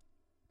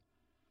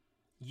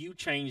 You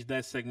change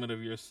that segment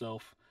of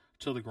yourself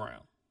to the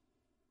ground.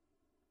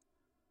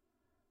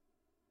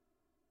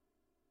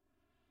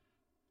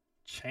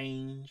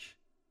 Change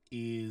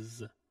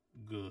is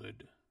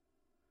good.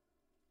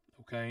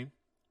 Okay?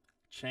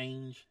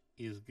 Change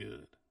is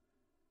good.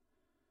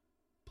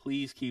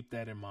 Please keep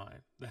that in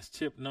mind. That's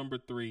tip number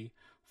 3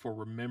 for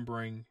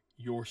remembering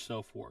your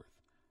self-worth.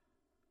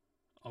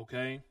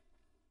 Okay?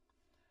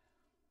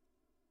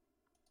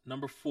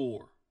 Number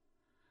 4.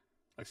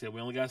 Like I said,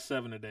 we only got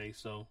 7 today,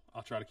 so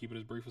I'll try to keep it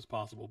as brief as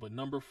possible. But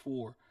number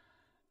 4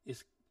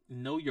 is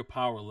know your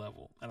power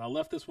level. And I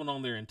left this one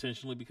on there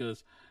intentionally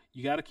because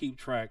you got to keep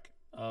track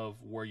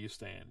of where you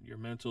stand. Your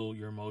mental,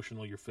 your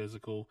emotional, your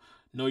physical.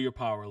 Know your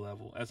power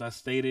level. As I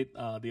stated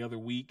the other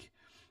week,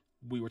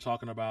 we were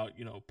talking about,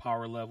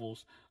 power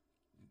levels.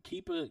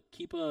 Keep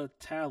a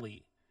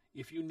tally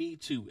if you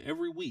need to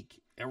every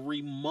week,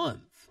 every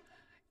month.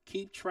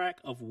 Keep track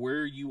of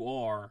where you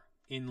are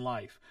in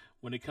life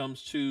when it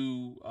comes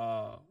to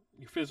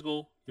your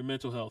physical, your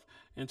mental health,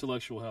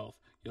 intellectual health,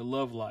 your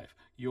love life,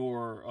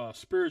 your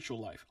spiritual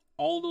life,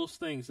 all those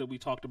things that we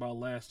talked about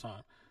last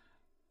time.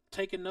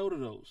 Take a note of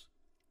those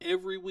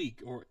every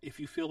week, or if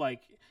you feel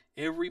like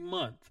every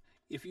month.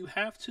 If you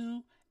have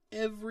to,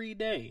 every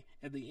day,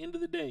 at the end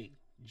of the day,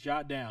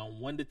 jot down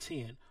 1 to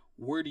 10.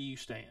 Where do you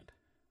stand?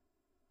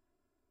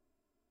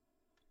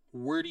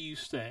 Where do you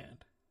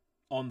stand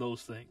on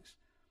those things?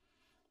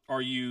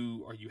 Are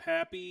you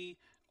happy?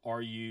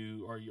 Are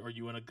you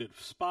in a good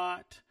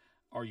spot?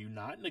 Are you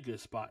not in a good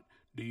spot?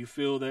 Do you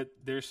feel that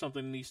there's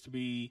something that needs to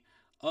be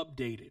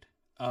updated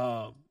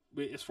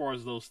as far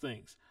as those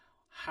things?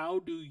 How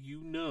do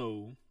you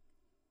know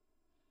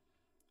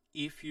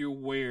if you're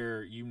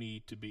where you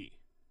need to be?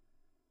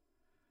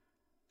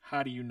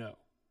 How do you know?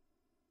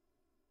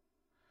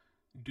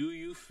 Do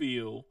you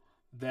feel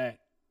that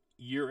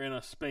you're in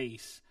a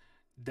space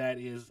that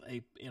is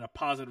in a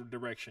positive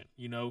direction?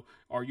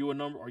 Are you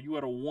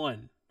at a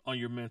 1 on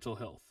your mental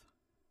health?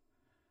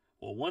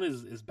 Well, 1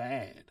 is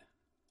bad.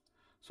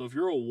 So if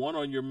you're a 1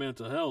 on your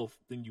mental health,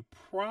 then you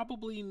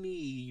probably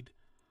need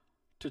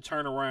to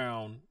turn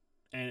around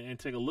and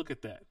take a look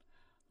at that.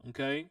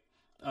 Okay?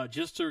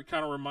 Just to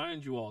kind of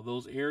remind you all,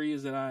 those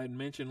areas that I had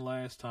mentioned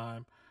last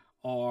time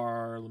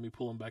are, let me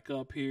pull them back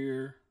up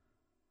here.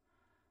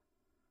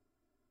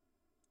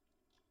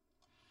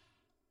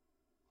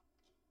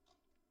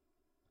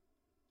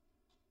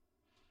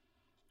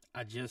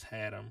 I just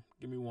had them.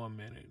 Give me 1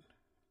 minute.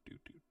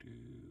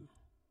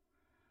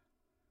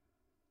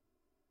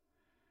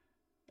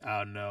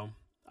 Oh, no.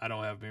 I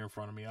don't have them in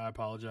front of me. I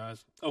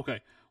apologize. Okay.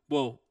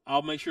 Well,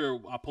 I'll make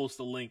sure I post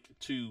a link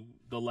to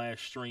the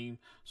last stream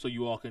so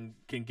you all can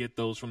get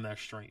those from that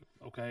stream.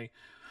 Okay.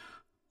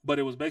 But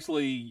it was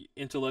basically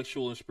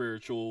intellectual and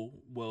spiritual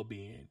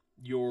well-being,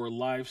 your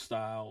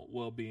lifestyle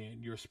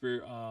well-being, your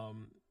spirit,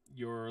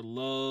 your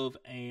love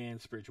and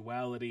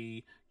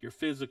spirituality, your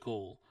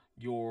physical,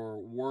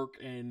 your work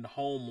and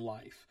home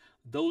life,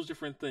 those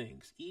different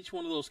things. Each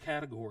one of those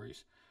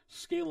categories,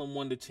 scale them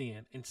 1 to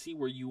 10 and see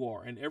where you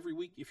are. And every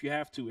week, if you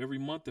have to, every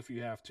month, if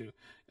you have to,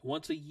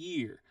 once a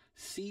year,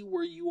 see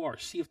where you are.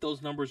 See if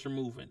those numbers are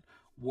moving.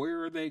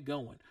 Where are they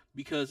going?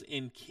 Because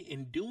in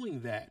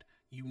doing that,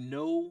 you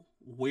know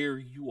where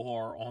you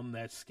are on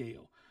that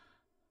scale.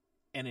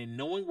 And in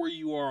knowing where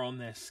you are on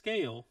that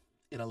scale,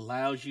 it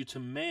allows you to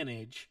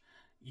manage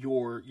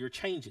your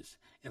changes.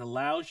 It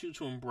allows you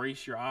to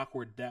embrace your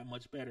awkward that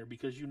much better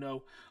because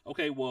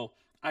okay, well,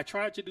 I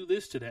tried to do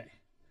this today.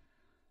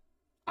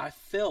 I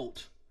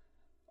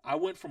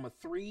went from a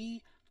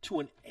 3 to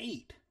an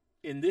 8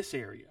 in this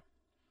area.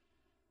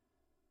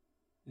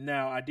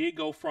 Now, I did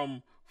go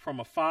from from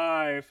a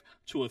 5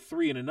 to a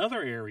 3 in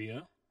another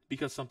area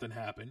because something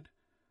happened.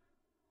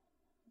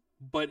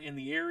 But in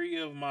the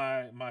area of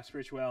my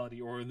spirituality,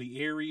 or in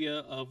the area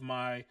of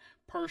my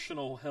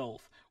personal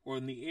health, or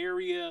in the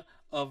area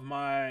of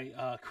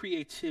my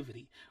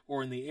creativity,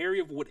 or in the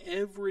area of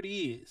whatever it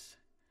is,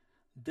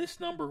 this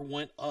number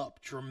went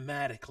up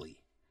dramatically.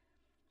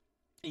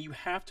 And you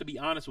have to be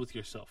honest with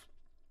yourself.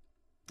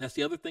 That's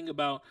the other thing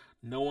about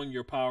knowing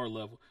your power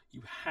level.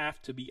 You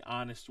have to be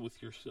honest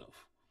with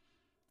yourself.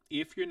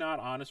 If you're not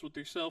honest with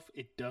yourself,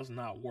 it does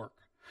not work.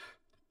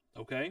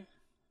 Okay?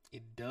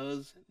 It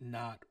does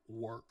not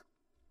work.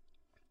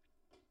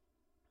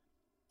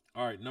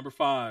 All right, number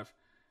 5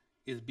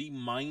 is be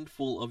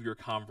mindful of your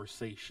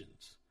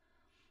conversations.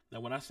 Now,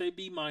 when I say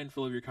be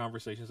mindful of your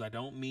conversations, I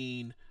don't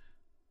mean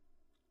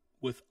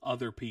with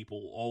other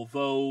people.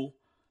 Although,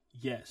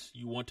 yes,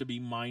 you want to be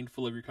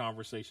mindful of your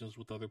conversations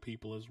with other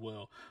people as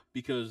well.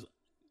 Because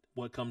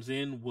what comes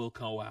in will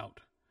go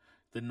out.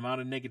 The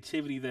amount of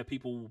negativity that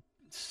people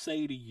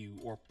say to you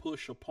or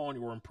push upon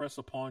you or impress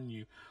upon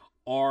you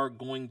are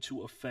going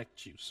to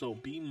affect you. So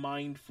be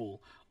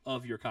mindful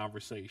of your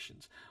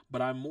conversations.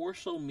 But I more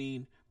so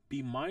mean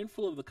be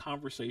mindful of the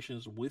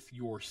conversations with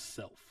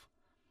yourself.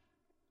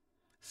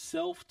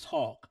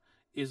 Self-talk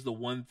is the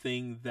one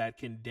thing that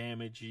can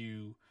damage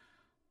you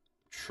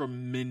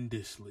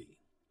tremendously.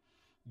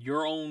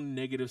 Your own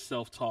negative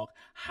self-talk,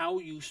 how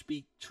you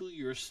speak to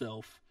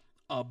yourself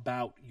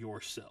about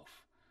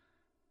yourself.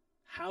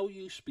 How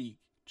you speak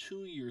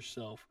to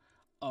yourself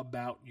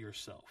about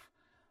yourself.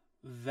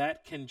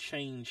 That can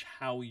change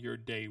how your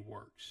day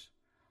works.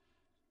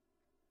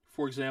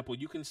 For example,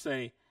 you can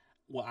say,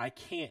 well, I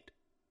can't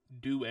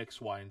do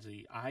X, Y, and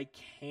Z. I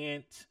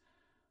can't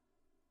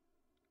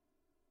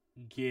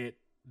get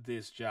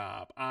this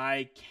job.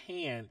 I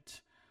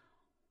can't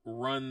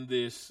run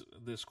this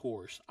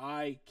course.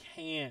 I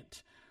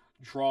can't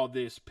draw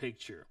this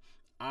picture.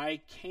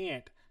 I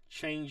can't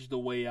change the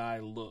way I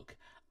look.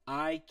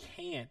 I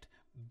can't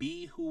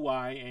be who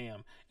I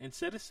am.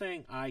 Instead of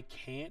saying, I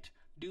can't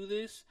do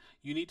this,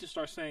 you need to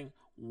start saying,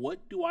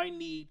 what do I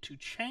need to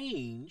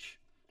change?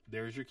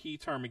 There's your key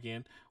term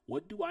again.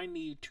 What do I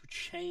need to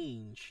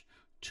change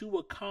to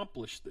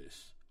accomplish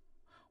this?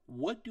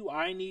 What do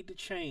I need to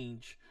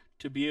change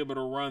to be able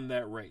to run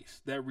that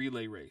race, that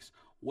relay race?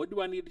 What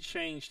do I need to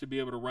change to be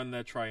able to run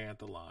that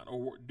triathlon,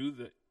 or do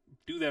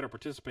that or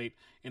participate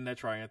in that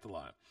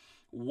triathlon?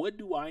 What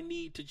do I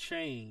need to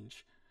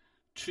change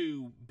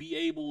to be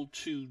able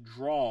to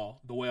draw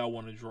the way I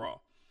want to draw?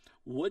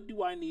 What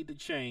do I need to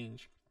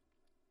change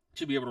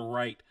to be able to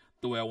write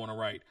the way I want to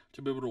write,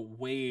 to be able to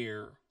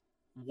wear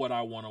what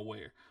I want to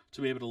wear,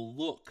 to be able to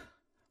look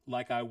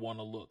like I want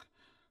to look,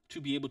 to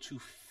be able to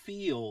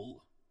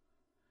feel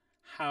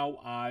how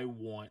I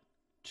want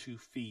to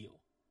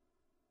feel?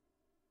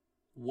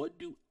 What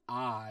do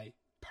I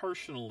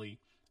personally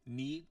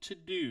need to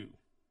do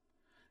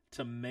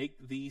to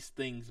make these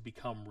things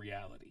become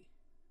reality?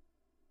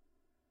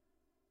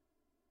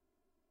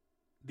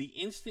 The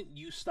instant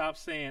you stop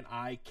saying,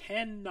 I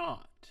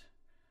cannot,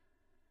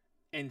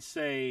 and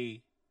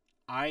say,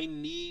 I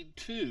need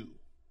to,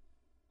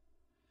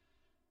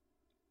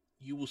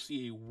 you will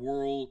see a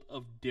world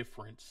of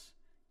difference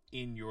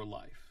in your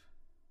life.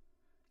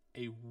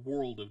 A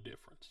world of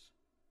difference.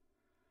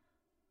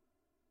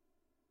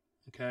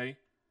 Okay?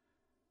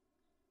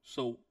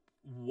 So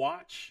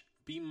watch,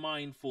 be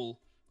mindful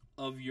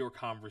of your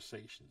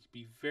conversations.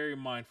 Be very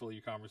mindful of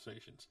your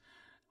conversations.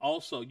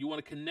 Also, you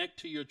want to connect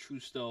to your true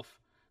self.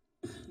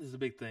 This is a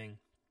big thing.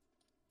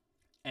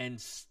 And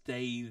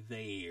stay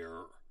there.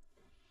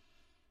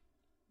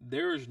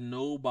 There is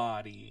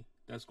nobody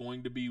that's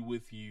going to be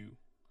with you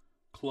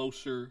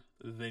closer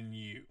than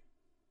you.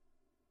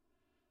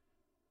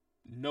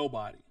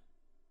 Nobody.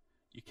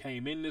 You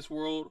came in this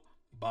world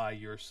by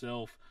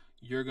yourself.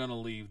 You're going to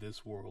leave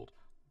this world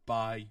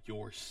by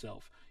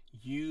yourself.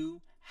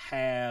 You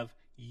have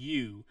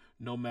you,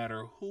 no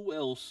matter who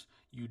else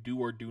you do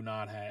or do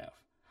not have.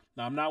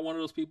 Now, I'm not one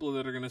of those people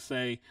that are going to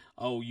say,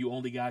 oh, you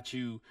only got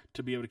you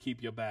to be able to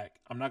keep your back.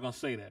 I'm not going to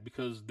say that,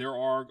 because there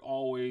are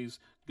always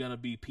going to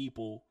be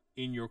people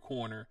in your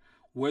corner,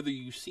 whether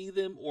you see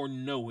them or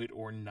know it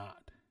or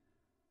not.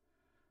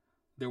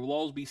 There will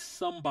always be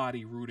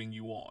somebody rooting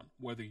you on,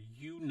 whether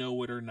you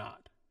know it or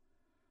not.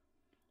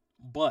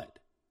 But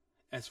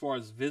as far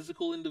as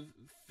visible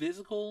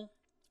individuals,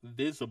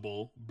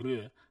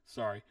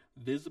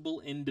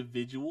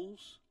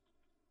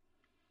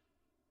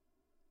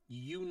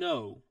 you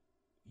know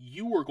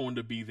you are going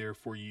to be there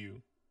for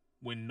you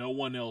when no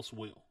one else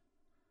will.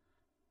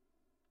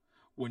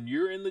 When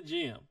you're in the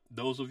gym,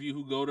 those of you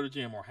who go to the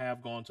gym or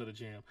have gone to the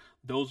gym,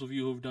 those of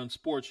you who've done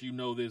sports, you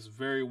know this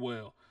very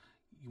well.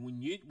 When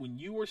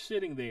you are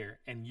sitting there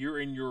and you're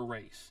in your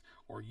race,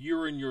 or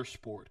you're in your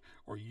sport,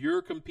 or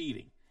you're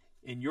competing,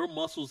 and your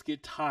muscles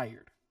get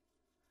tired,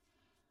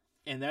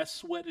 and that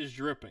sweat is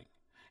dripping,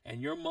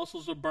 and your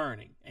muscles are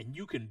burning, and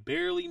you can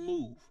barely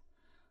move,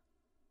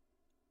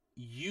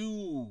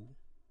 you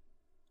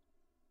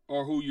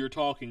are who you're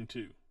talking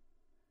to.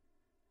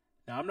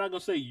 Now, I'm not going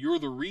to say you're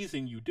the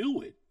reason you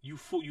do it. You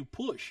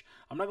push.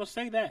 I'm not going to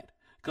say that,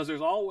 because there's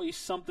always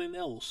something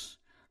else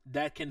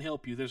that can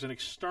help you. There's an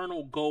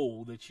external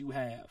goal that you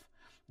have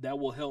that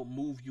will help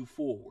move you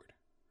forward.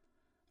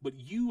 But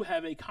you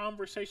have a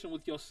conversation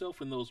with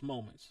yourself in those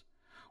moments.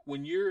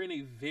 When you're in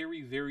a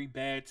very, very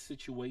bad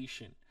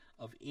situation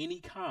of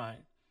any kind,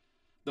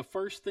 the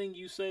first thing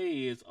you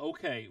say is,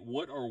 okay,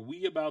 what are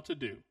we about to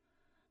do?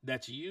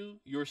 That's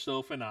you,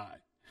 yourself, and I.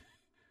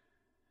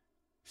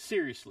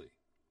 Seriously.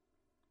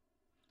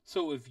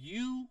 So if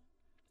you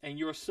and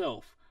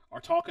yourself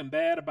are talking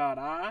bad about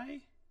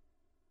I,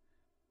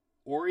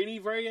 or any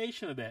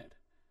variation of that,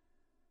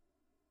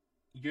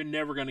 you're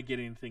never going to get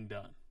anything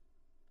done.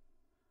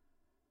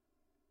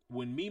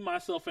 When me,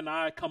 myself, and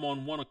I come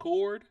on one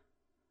accord,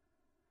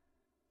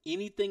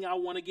 anything I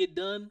want to get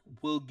done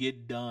will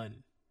get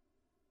done.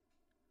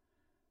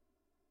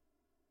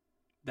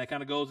 That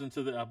kind of goes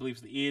into I believe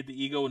it's the id,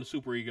 the ego, and the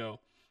superego.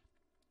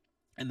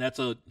 And that's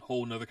a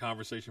whole nother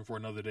conversation for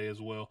another day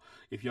as well.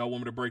 If y'all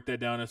want me to break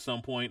that down at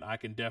some point, I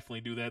can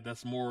definitely do that.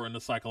 That's more on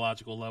the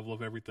psychological level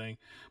of everything,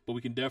 but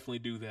we can definitely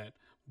do that.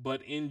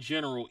 But in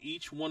general,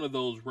 each one of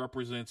those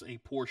represents a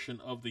portion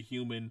of the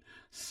human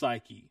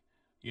psyche.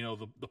 You know,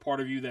 the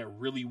part of you that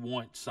really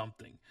wants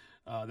something,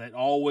 that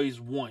always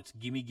wants,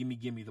 gimme, gimme,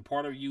 gimme. The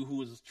part of you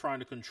who is trying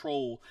to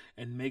control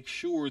and make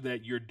sure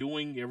that you're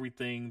doing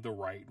everything the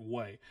right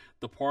way.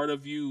 The part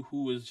of you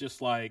who is just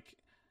like,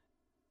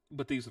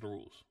 but these are the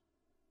rules,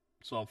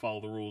 so I'll follow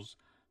the rules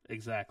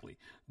exactly.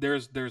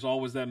 There's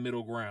always that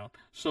middle ground.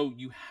 So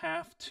you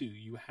have to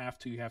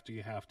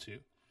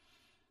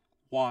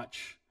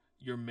watch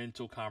your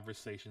mental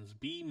conversations.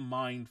 Be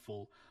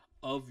mindful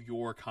of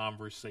your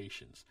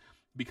conversations,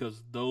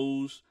 because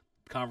those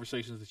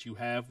conversations that you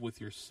have with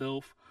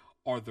yourself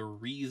are the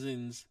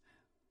reasons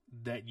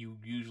that you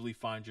usually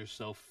find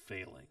yourself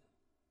failing.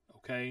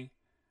 Okay?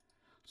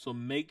 So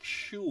make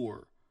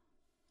sure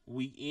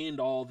we end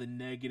all the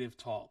negative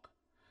talk.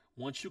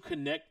 Once you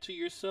connect to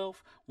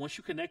yourself, once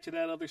you connect to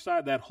that other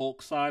side, that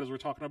Hulk side, as we're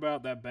talking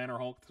about, that Banner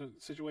Hulk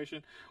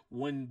situation,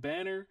 when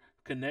Banner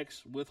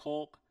connects with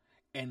Hulk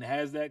and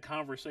has that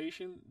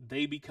conversation,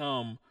 they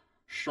become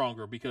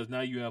stronger, because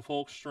now you have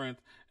Hulk's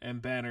strength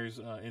and Banner's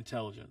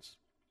intelligence,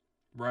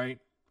 right?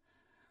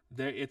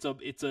 It's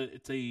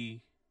a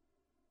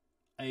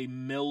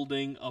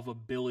melding of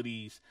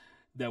abilities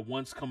that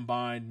once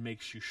combined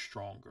makes you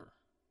stronger.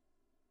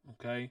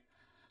 Okay,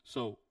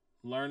 so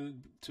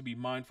learn to be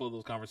mindful of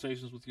those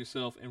conversations with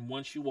yourself, and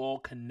once you all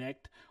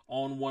connect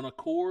on one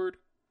accord,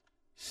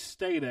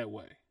 stay that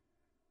way.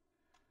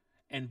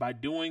 And by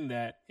doing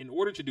that, in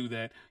order to do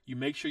that, you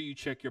make sure you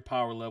check your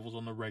power levels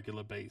on a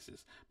regular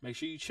basis. Make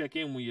sure you check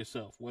in with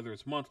yourself, whether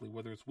it's monthly,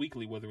 whether it's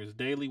weekly, whether it's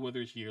daily, whether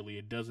it's yearly,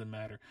 it doesn't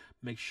matter.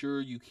 Make sure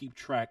you keep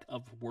track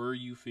of where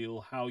you feel,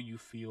 how you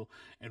feel,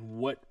 and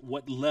what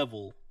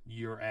level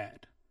you're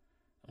at.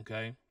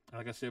 Okay?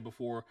 Like I said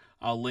before,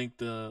 I'll link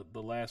the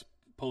last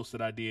post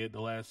that I did,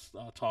 the last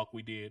talk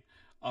we did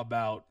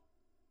about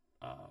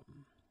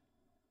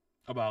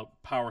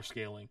power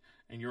scaling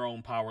and your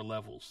own power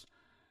levels.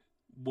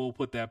 We'll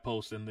put that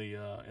post in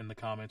the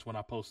comments when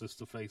I post this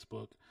to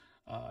Facebook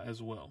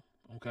as well.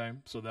 Okay,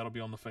 so that'll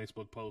be on the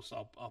Facebook post.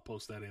 I'll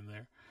post that in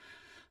there.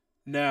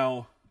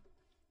 Now,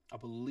 I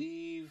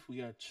believe we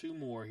got two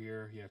more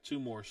here. Yeah, two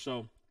more.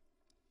 So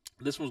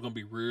this one's gonna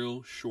be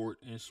real short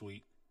and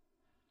sweet.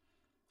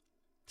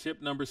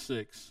 Tip number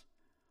 6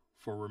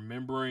 for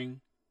remembering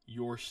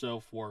your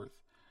self-worth.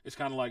 It's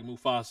kind of like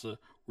Mufasa.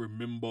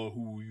 Remember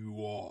who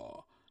you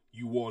are.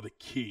 You are the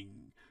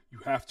king.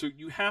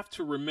 You have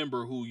to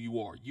remember who you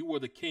are. You are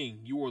the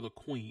king. You are the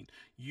queen.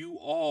 You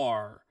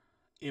are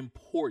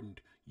important.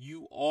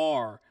 You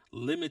are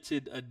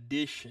limited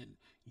edition.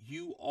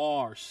 You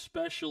are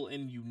special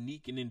and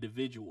unique and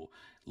individual.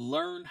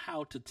 Learn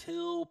how to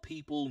tell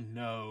people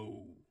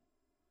no.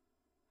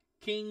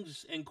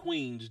 Kings and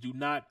queens do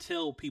not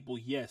tell people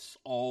yes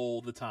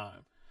all the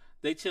time.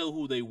 They tell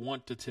who they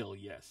want to tell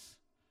yes.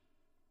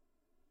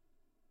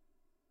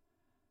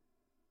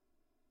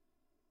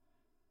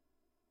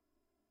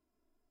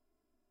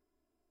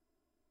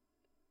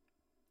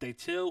 They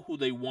tell who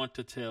they want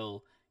to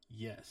tell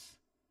yes.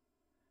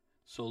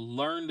 So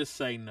learn to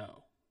say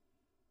no.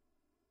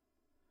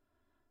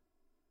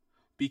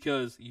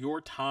 Because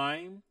your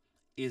time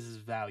is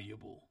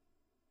valuable.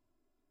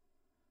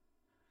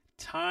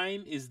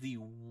 Time is the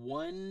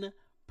one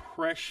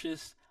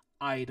precious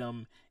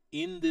item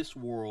in this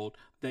world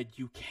that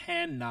you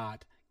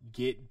cannot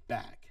get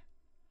back.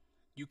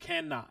 You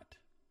cannot.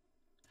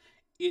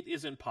 It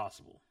isn't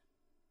possible.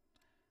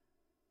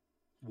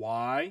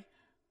 Why?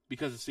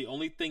 Because it's the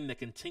only thing that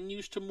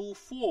continues to move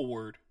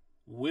forward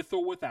with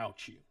or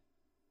without you.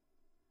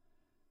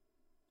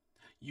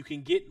 You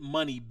can get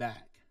money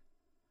back.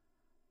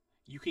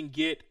 You can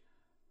get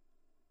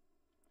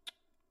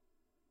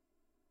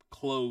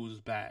clothes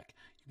back.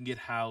 You can get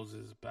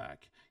houses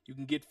back. You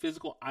can get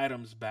physical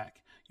items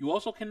back. You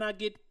also cannot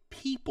get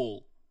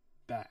people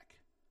back.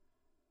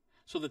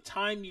 So the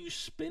time you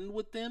spend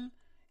with them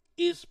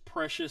is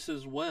precious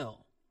as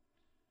well.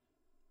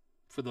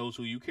 for those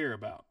who you care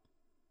about,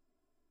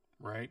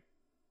 right?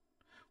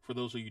 For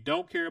those who you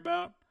don't care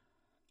about,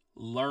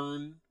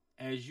 learn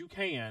as you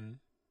can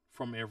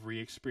from every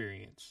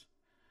experience.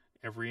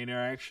 Every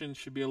interaction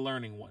should be a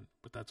learning one,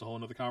 but that's a whole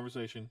nother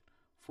conversation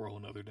for a whole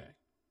nother day.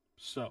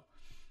 So,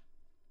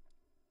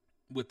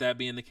 with that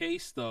being the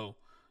case, though,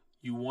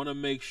 you want to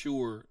make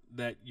sure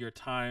that your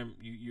time,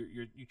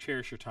 you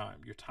cherish your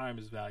time. Your time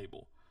is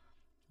valuable,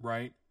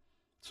 right?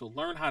 So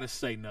learn how to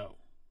say no.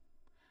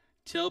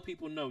 Tell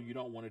people no, you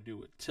don't want to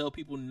do it. Tell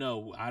people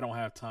no, I don't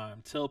have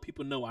time. Tell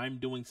people no, I'm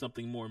doing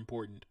something more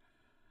important.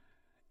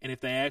 And if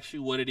they ask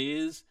you what it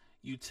is,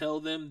 you tell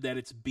them that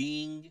it's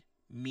being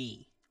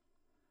me.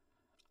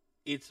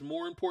 It's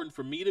more important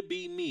for me to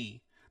be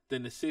me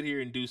than to sit here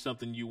and do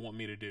something you want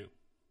me to do.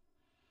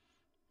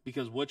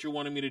 Because what you're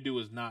wanting me to do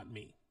is not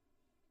me.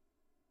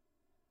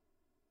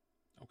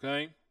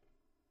 Okay?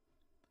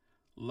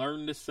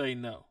 Learn to say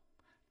no.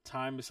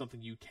 Time is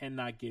something you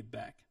cannot get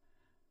back.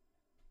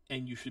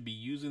 And you should be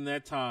using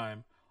that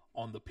time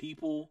on the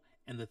people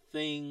and the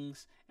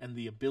things and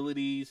the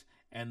abilities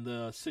and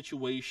the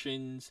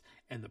situations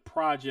and the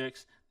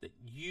projects that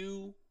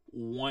you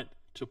want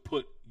to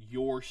put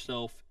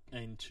yourself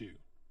into.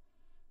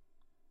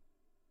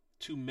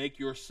 To make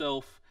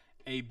yourself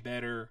a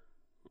better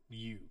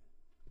you.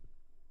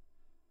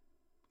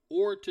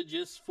 Or to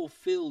just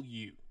fulfill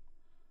you.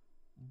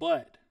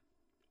 But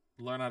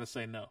learn how to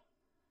say no.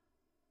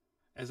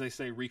 As they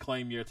say,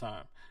 reclaim your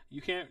time.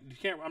 You can't,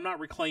 I'm not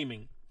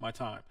reclaiming my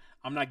time.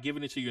 I'm not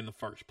giving it to you in the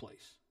first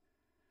place.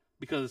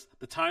 Because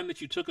the time that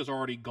you took is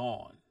already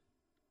gone.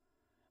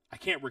 I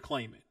can't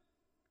reclaim it.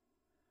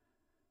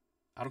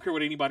 I don't care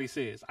what anybody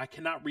says. I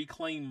cannot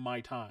reclaim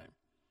my time.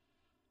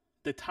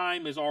 The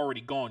time is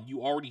already gone.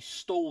 You already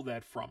stole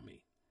that from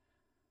me.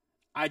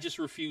 I just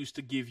refuse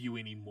to give you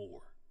any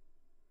more.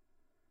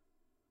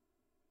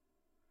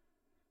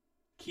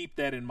 Keep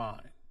that in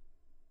mind.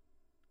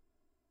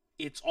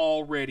 It's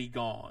already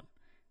gone.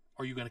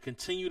 Are you going to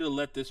continue to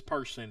let this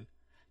person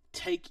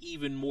take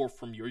even more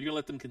from you? Are you going to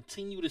let them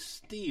continue to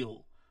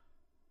steal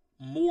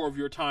more of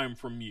your time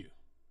from you?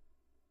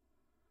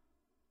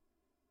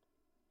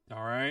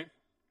 All right?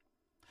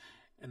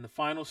 And the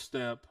final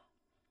step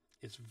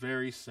is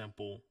very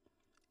simple.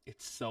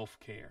 It's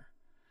self-care.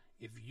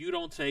 If you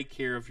don't take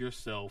care of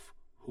yourself,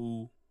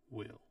 who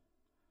will?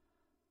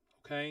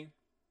 Okay?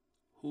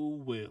 Who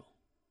will?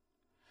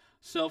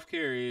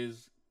 Self-care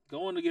is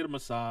going to get a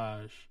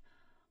massage,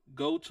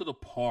 go to the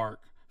park.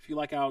 If you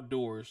like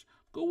outdoors,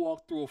 go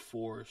walk through a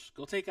forest,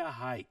 go take a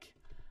hike,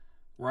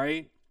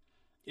 right?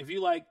 If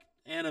you like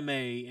anime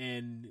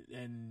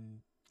and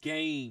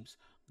games,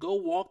 go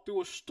walk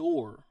through a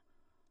store.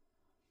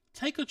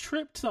 Take a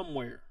trip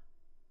somewhere.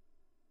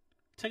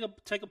 Take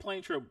a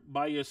plane trip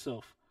by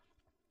yourself.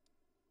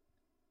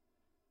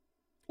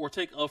 Or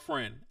take a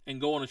friend and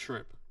go on a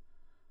trip.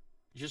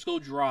 Just go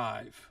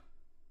drive.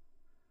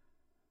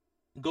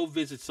 Go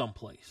visit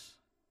someplace.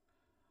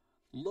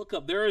 Look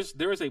up. There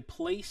is a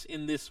place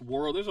in this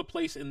world. There's a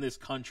place in this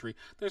country.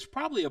 There's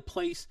probably a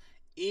place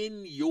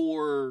in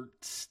your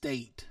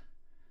state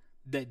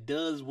that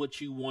does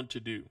what you want to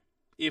do.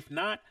 If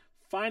not,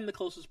 find the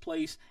closest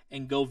place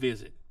and go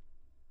visit.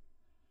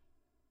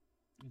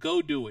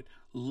 Go do it.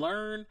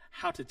 Learn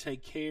how to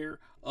take care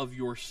of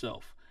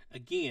yourself.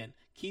 Again,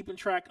 keeping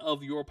track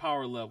of your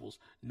power levels,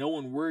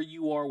 knowing where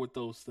you are with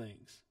those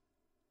things.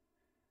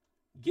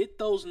 Get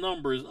those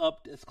numbers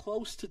up as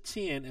close to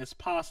 10 as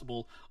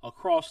possible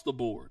across the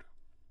board.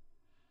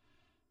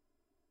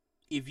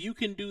 If you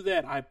can do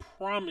that, I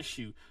promise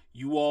you,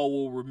 you all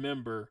will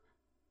remember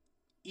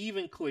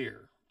even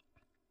clearer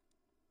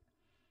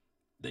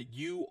that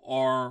you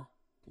are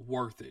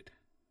worth it.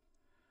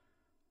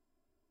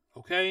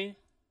 Okay?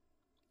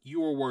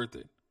 You are worth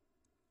it.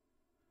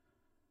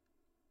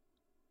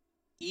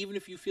 Even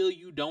if you feel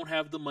you don't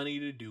have the money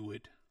to do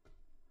it,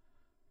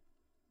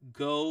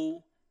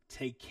 go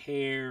take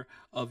care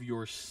of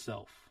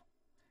yourself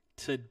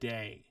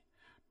today.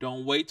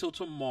 Don't wait till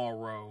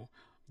tomorrow.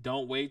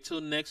 Don't wait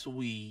till next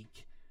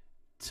week.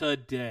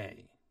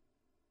 Today.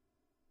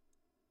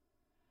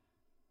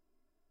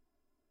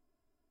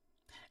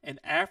 And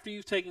after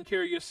you've taken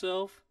care of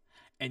yourself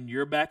and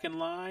you're back in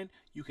line,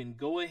 you can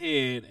go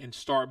ahead and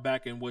start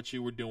back in what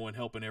you were doing,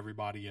 helping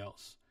everybody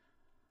else.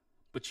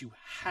 But you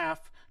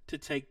have to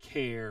take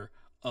care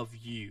of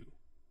you.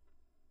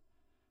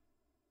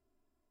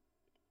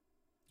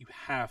 You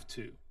have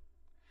to.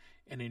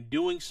 And in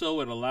doing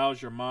so, it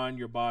allows your mind,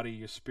 your body,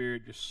 your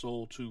spirit, your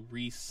soul to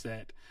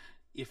reset.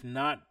 If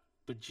not,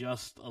 but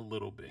just a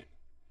little bit.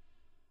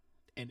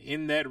 And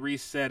in that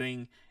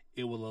resetting,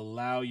 it will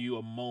allow you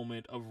a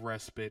moment of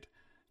respite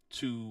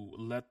to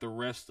let the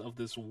rest of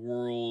this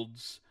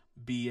world's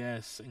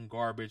BS and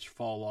garbage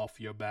fall off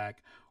your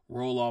back,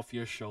 roll off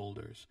your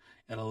shoulders,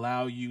 and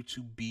allow you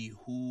to be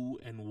who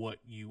and what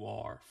you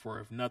are for,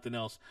 if nothing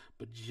else,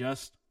 but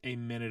just a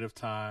minute of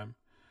time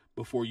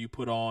before you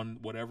put on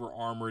whatever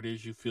armor it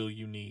is you feel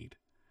you need.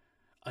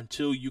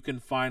 until you can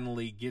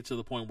finally get to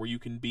the point where you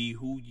can be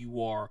who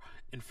you are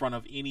in front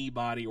of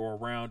anybody or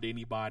around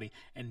anybody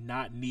and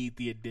not need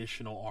the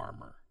additional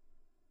armor.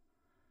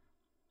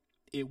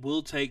 It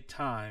will take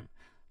time.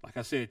 Like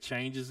I said,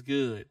 change is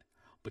good,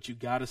 but you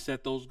got to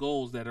set those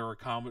goals that are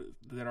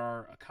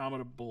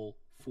accommodable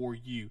for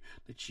you,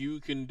 that you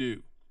can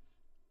do.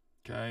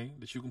 Okay,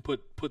 that you can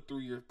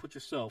put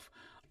yourself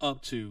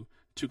up to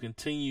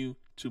continue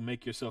to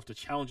make yourself, to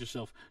challenge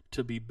yourself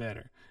to be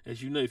better.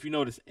 As you know, if you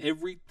notice,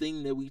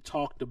 everything we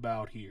talked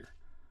about here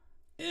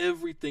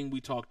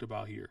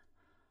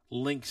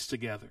links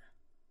together,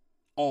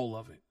 all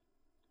of it.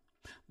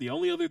 The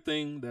only other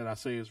thing that I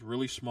say is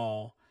really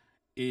small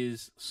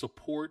is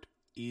support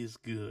is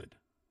good.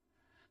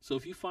 So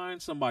if you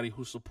find somebody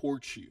who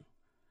supports you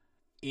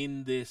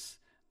in this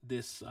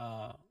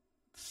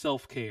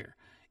self-care,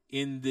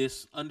 in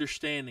this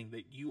understanding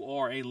that you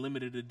are a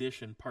limited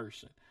edition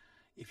person,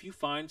 if you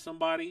find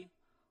somebody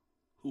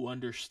who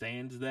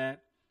understands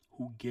that,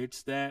 who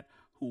gets that,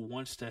 who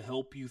wants to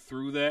help you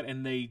through that,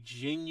 and they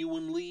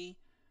genuinely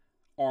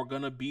are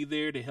going to be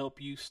there to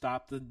help you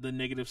stop the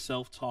negative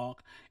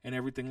self-talk and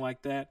everything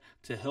like that,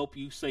 to help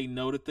you say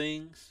no to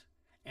things,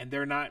 and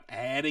they're not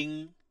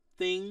adding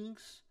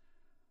things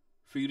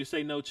for you to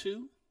say no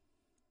to,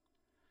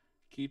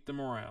 keep them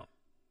around.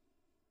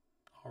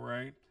 All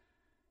right?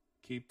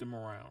 Keep them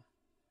around.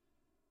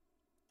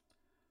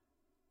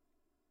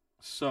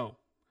 So,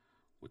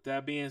 with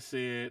that being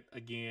said,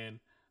 again,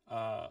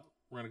 we're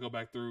going to go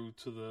back through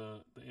to the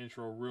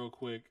intro real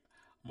quick.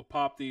 I'm going to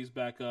pop these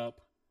back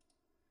up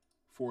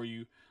for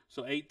you.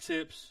 So 8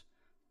 tips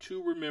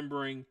to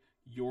remembering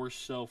your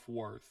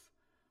self-worth.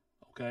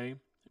 Okay?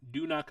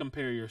 Do not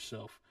compare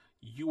yourself.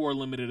 You are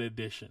limited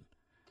edition.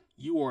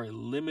 You are a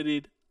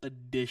limited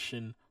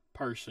edition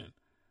person.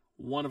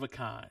 One of a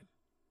kind.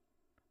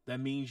 That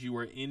means you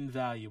are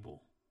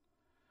invaluable.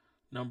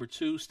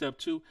 Step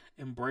 2,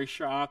 embrace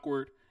your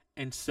awkward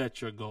and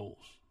set your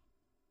goals.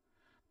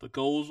 The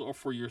goals are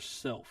for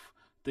yourself.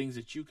 Things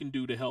that you can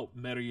do to help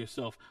better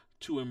yourself,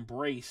 to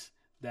embrace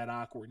that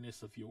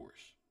awkwardness of yours.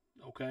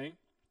 Okay?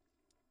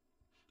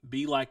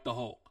 Be like the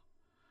Hulk.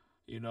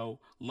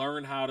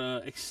 Learn how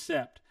to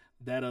accept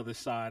that other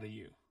side of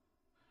you.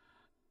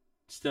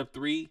 Step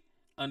 3,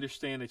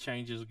 understand that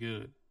change is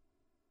good.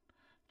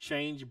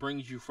 Change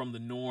brings you from the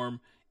norm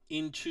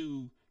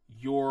into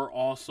your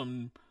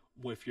awesome,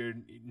 with your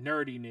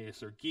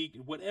nerdiness or geek,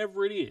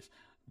 whatever it is,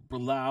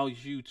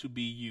 allows you to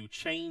be you.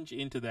 Change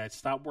into that.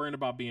 Stop worrying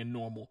about being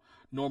normal.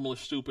 Normal is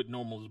stupid.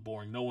 Normal is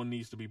boring. No one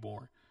needs to be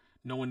boring.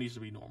 No one needs to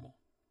be normal.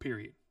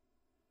 Period.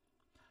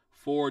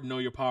 4, know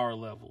your power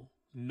level.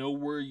 Know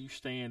where you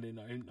stand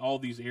in all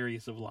these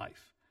areas of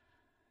life.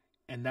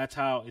 And that's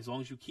how, as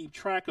long as you keep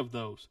track of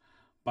those,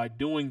 by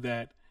doing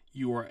that,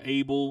 you are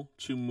able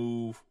to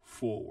move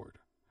forward.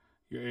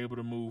 You're able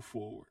to move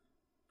forward.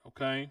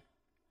 Okay?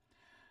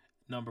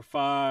 Number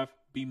 5,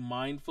 be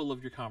mindful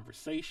of your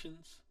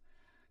conversations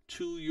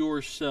to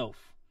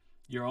yourself,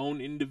 your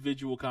own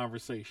individual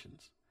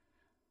conversations.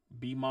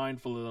 Be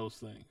mindful of those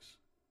things.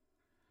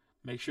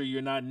 Make sure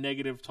you're not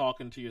negative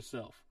talking to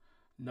yourself.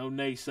 No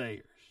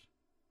naysayers.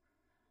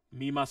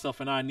 Me, myself,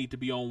 and I need to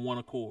be on one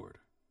accord.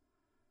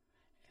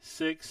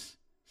 6,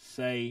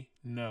 say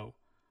no.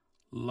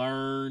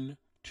 Learn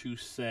to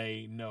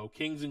say no.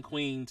 Kings and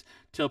queens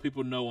tell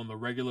people no on the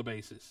regular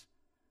basis.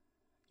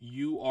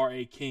 You are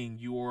a king.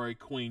 You are a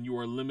queen. You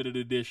are limited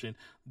edition.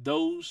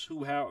 Those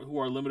who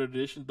are limited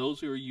edition, those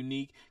who are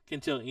unique,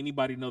 can tell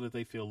anybody no that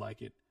they feel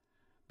like it,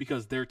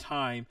 because their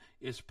time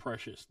is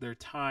precious. Their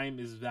time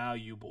is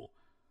valuable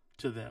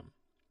to them,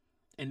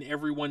 and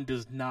everyone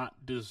does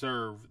not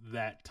deserve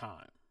that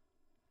time.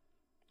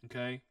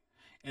 Okay,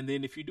 and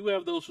then if you do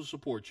have those who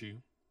support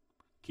you,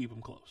 keep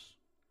them close.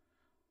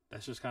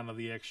 That's just kind of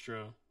the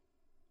extra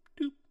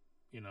doop,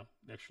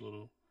 extra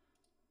little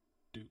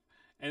doop.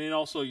 And then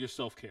also your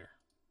self-care.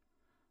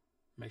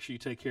 Make sure you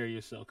take care of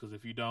yourself, because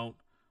if you don't,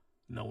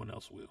 no one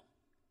else will.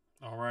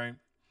 All right?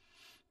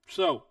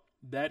 So,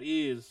 that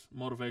is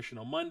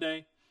Motivational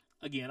Monday.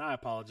 Again, I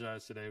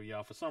apologize today,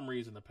 y'all. For some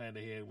reason, the Panda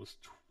Head was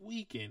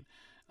tweaking.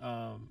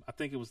 I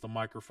think it was the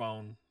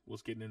microphone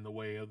was getting in the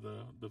way of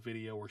the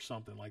video or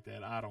something like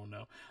that. I don't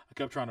know. I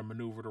kept trying to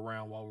maneuver it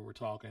around while we were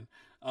talking.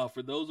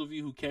 For those of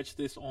you who catch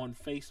this on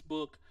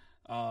Facebook,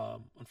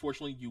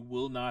 unfortunately, you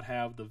will not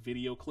have the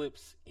video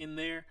clips in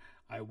there.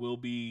 I will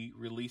be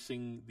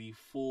releasing the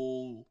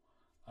full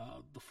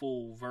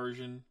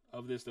version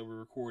of this that we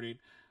recorded.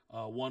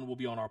 One will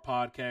be on our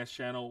podcast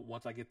channel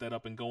once I get that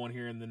up and going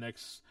here in the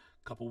next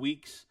couple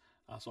weeks.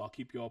 So I'll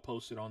keep you all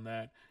posted on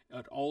that.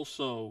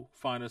 Also,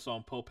 find us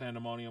on Po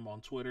Pandemonium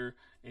on Twitter,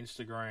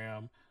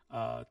 Instagram,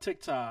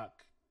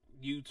 TikTok,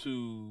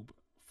 YouTube,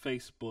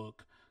 Facebook,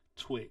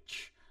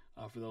 Twitch,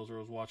 for those who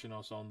are watching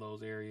us on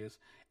those areas.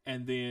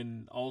 And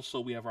then also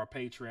we have our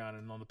Patreon,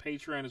 and on the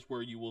Patreon is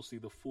where you will see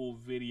the full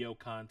video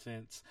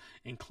contents,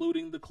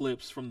 including the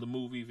clips from the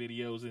movie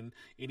videos and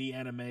any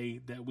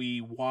anime that we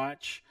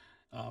watch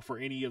for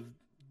any of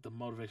the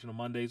Motivational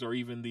Mondays, or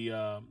even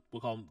the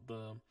we'll call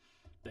them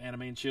the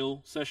anime and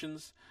chill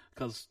sessions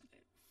because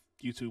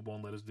YouTube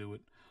won't let us do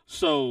it.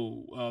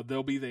 So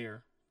they'll be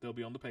there. They'll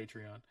be on the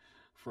Patreon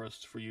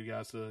for you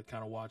guys to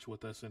kind of watch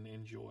with us and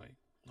enjoy.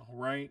 All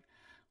right.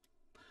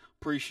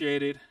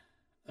 Appreciate it.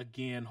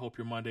 Again, hope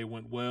your Monday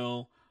went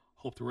well.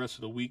 Hope the rest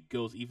of the week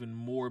goes even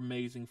more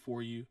amazing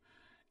for you.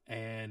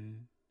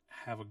 And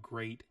have a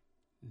great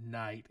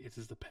night. This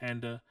is the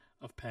Panda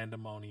of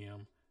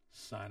Pandemonium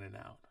signing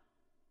out.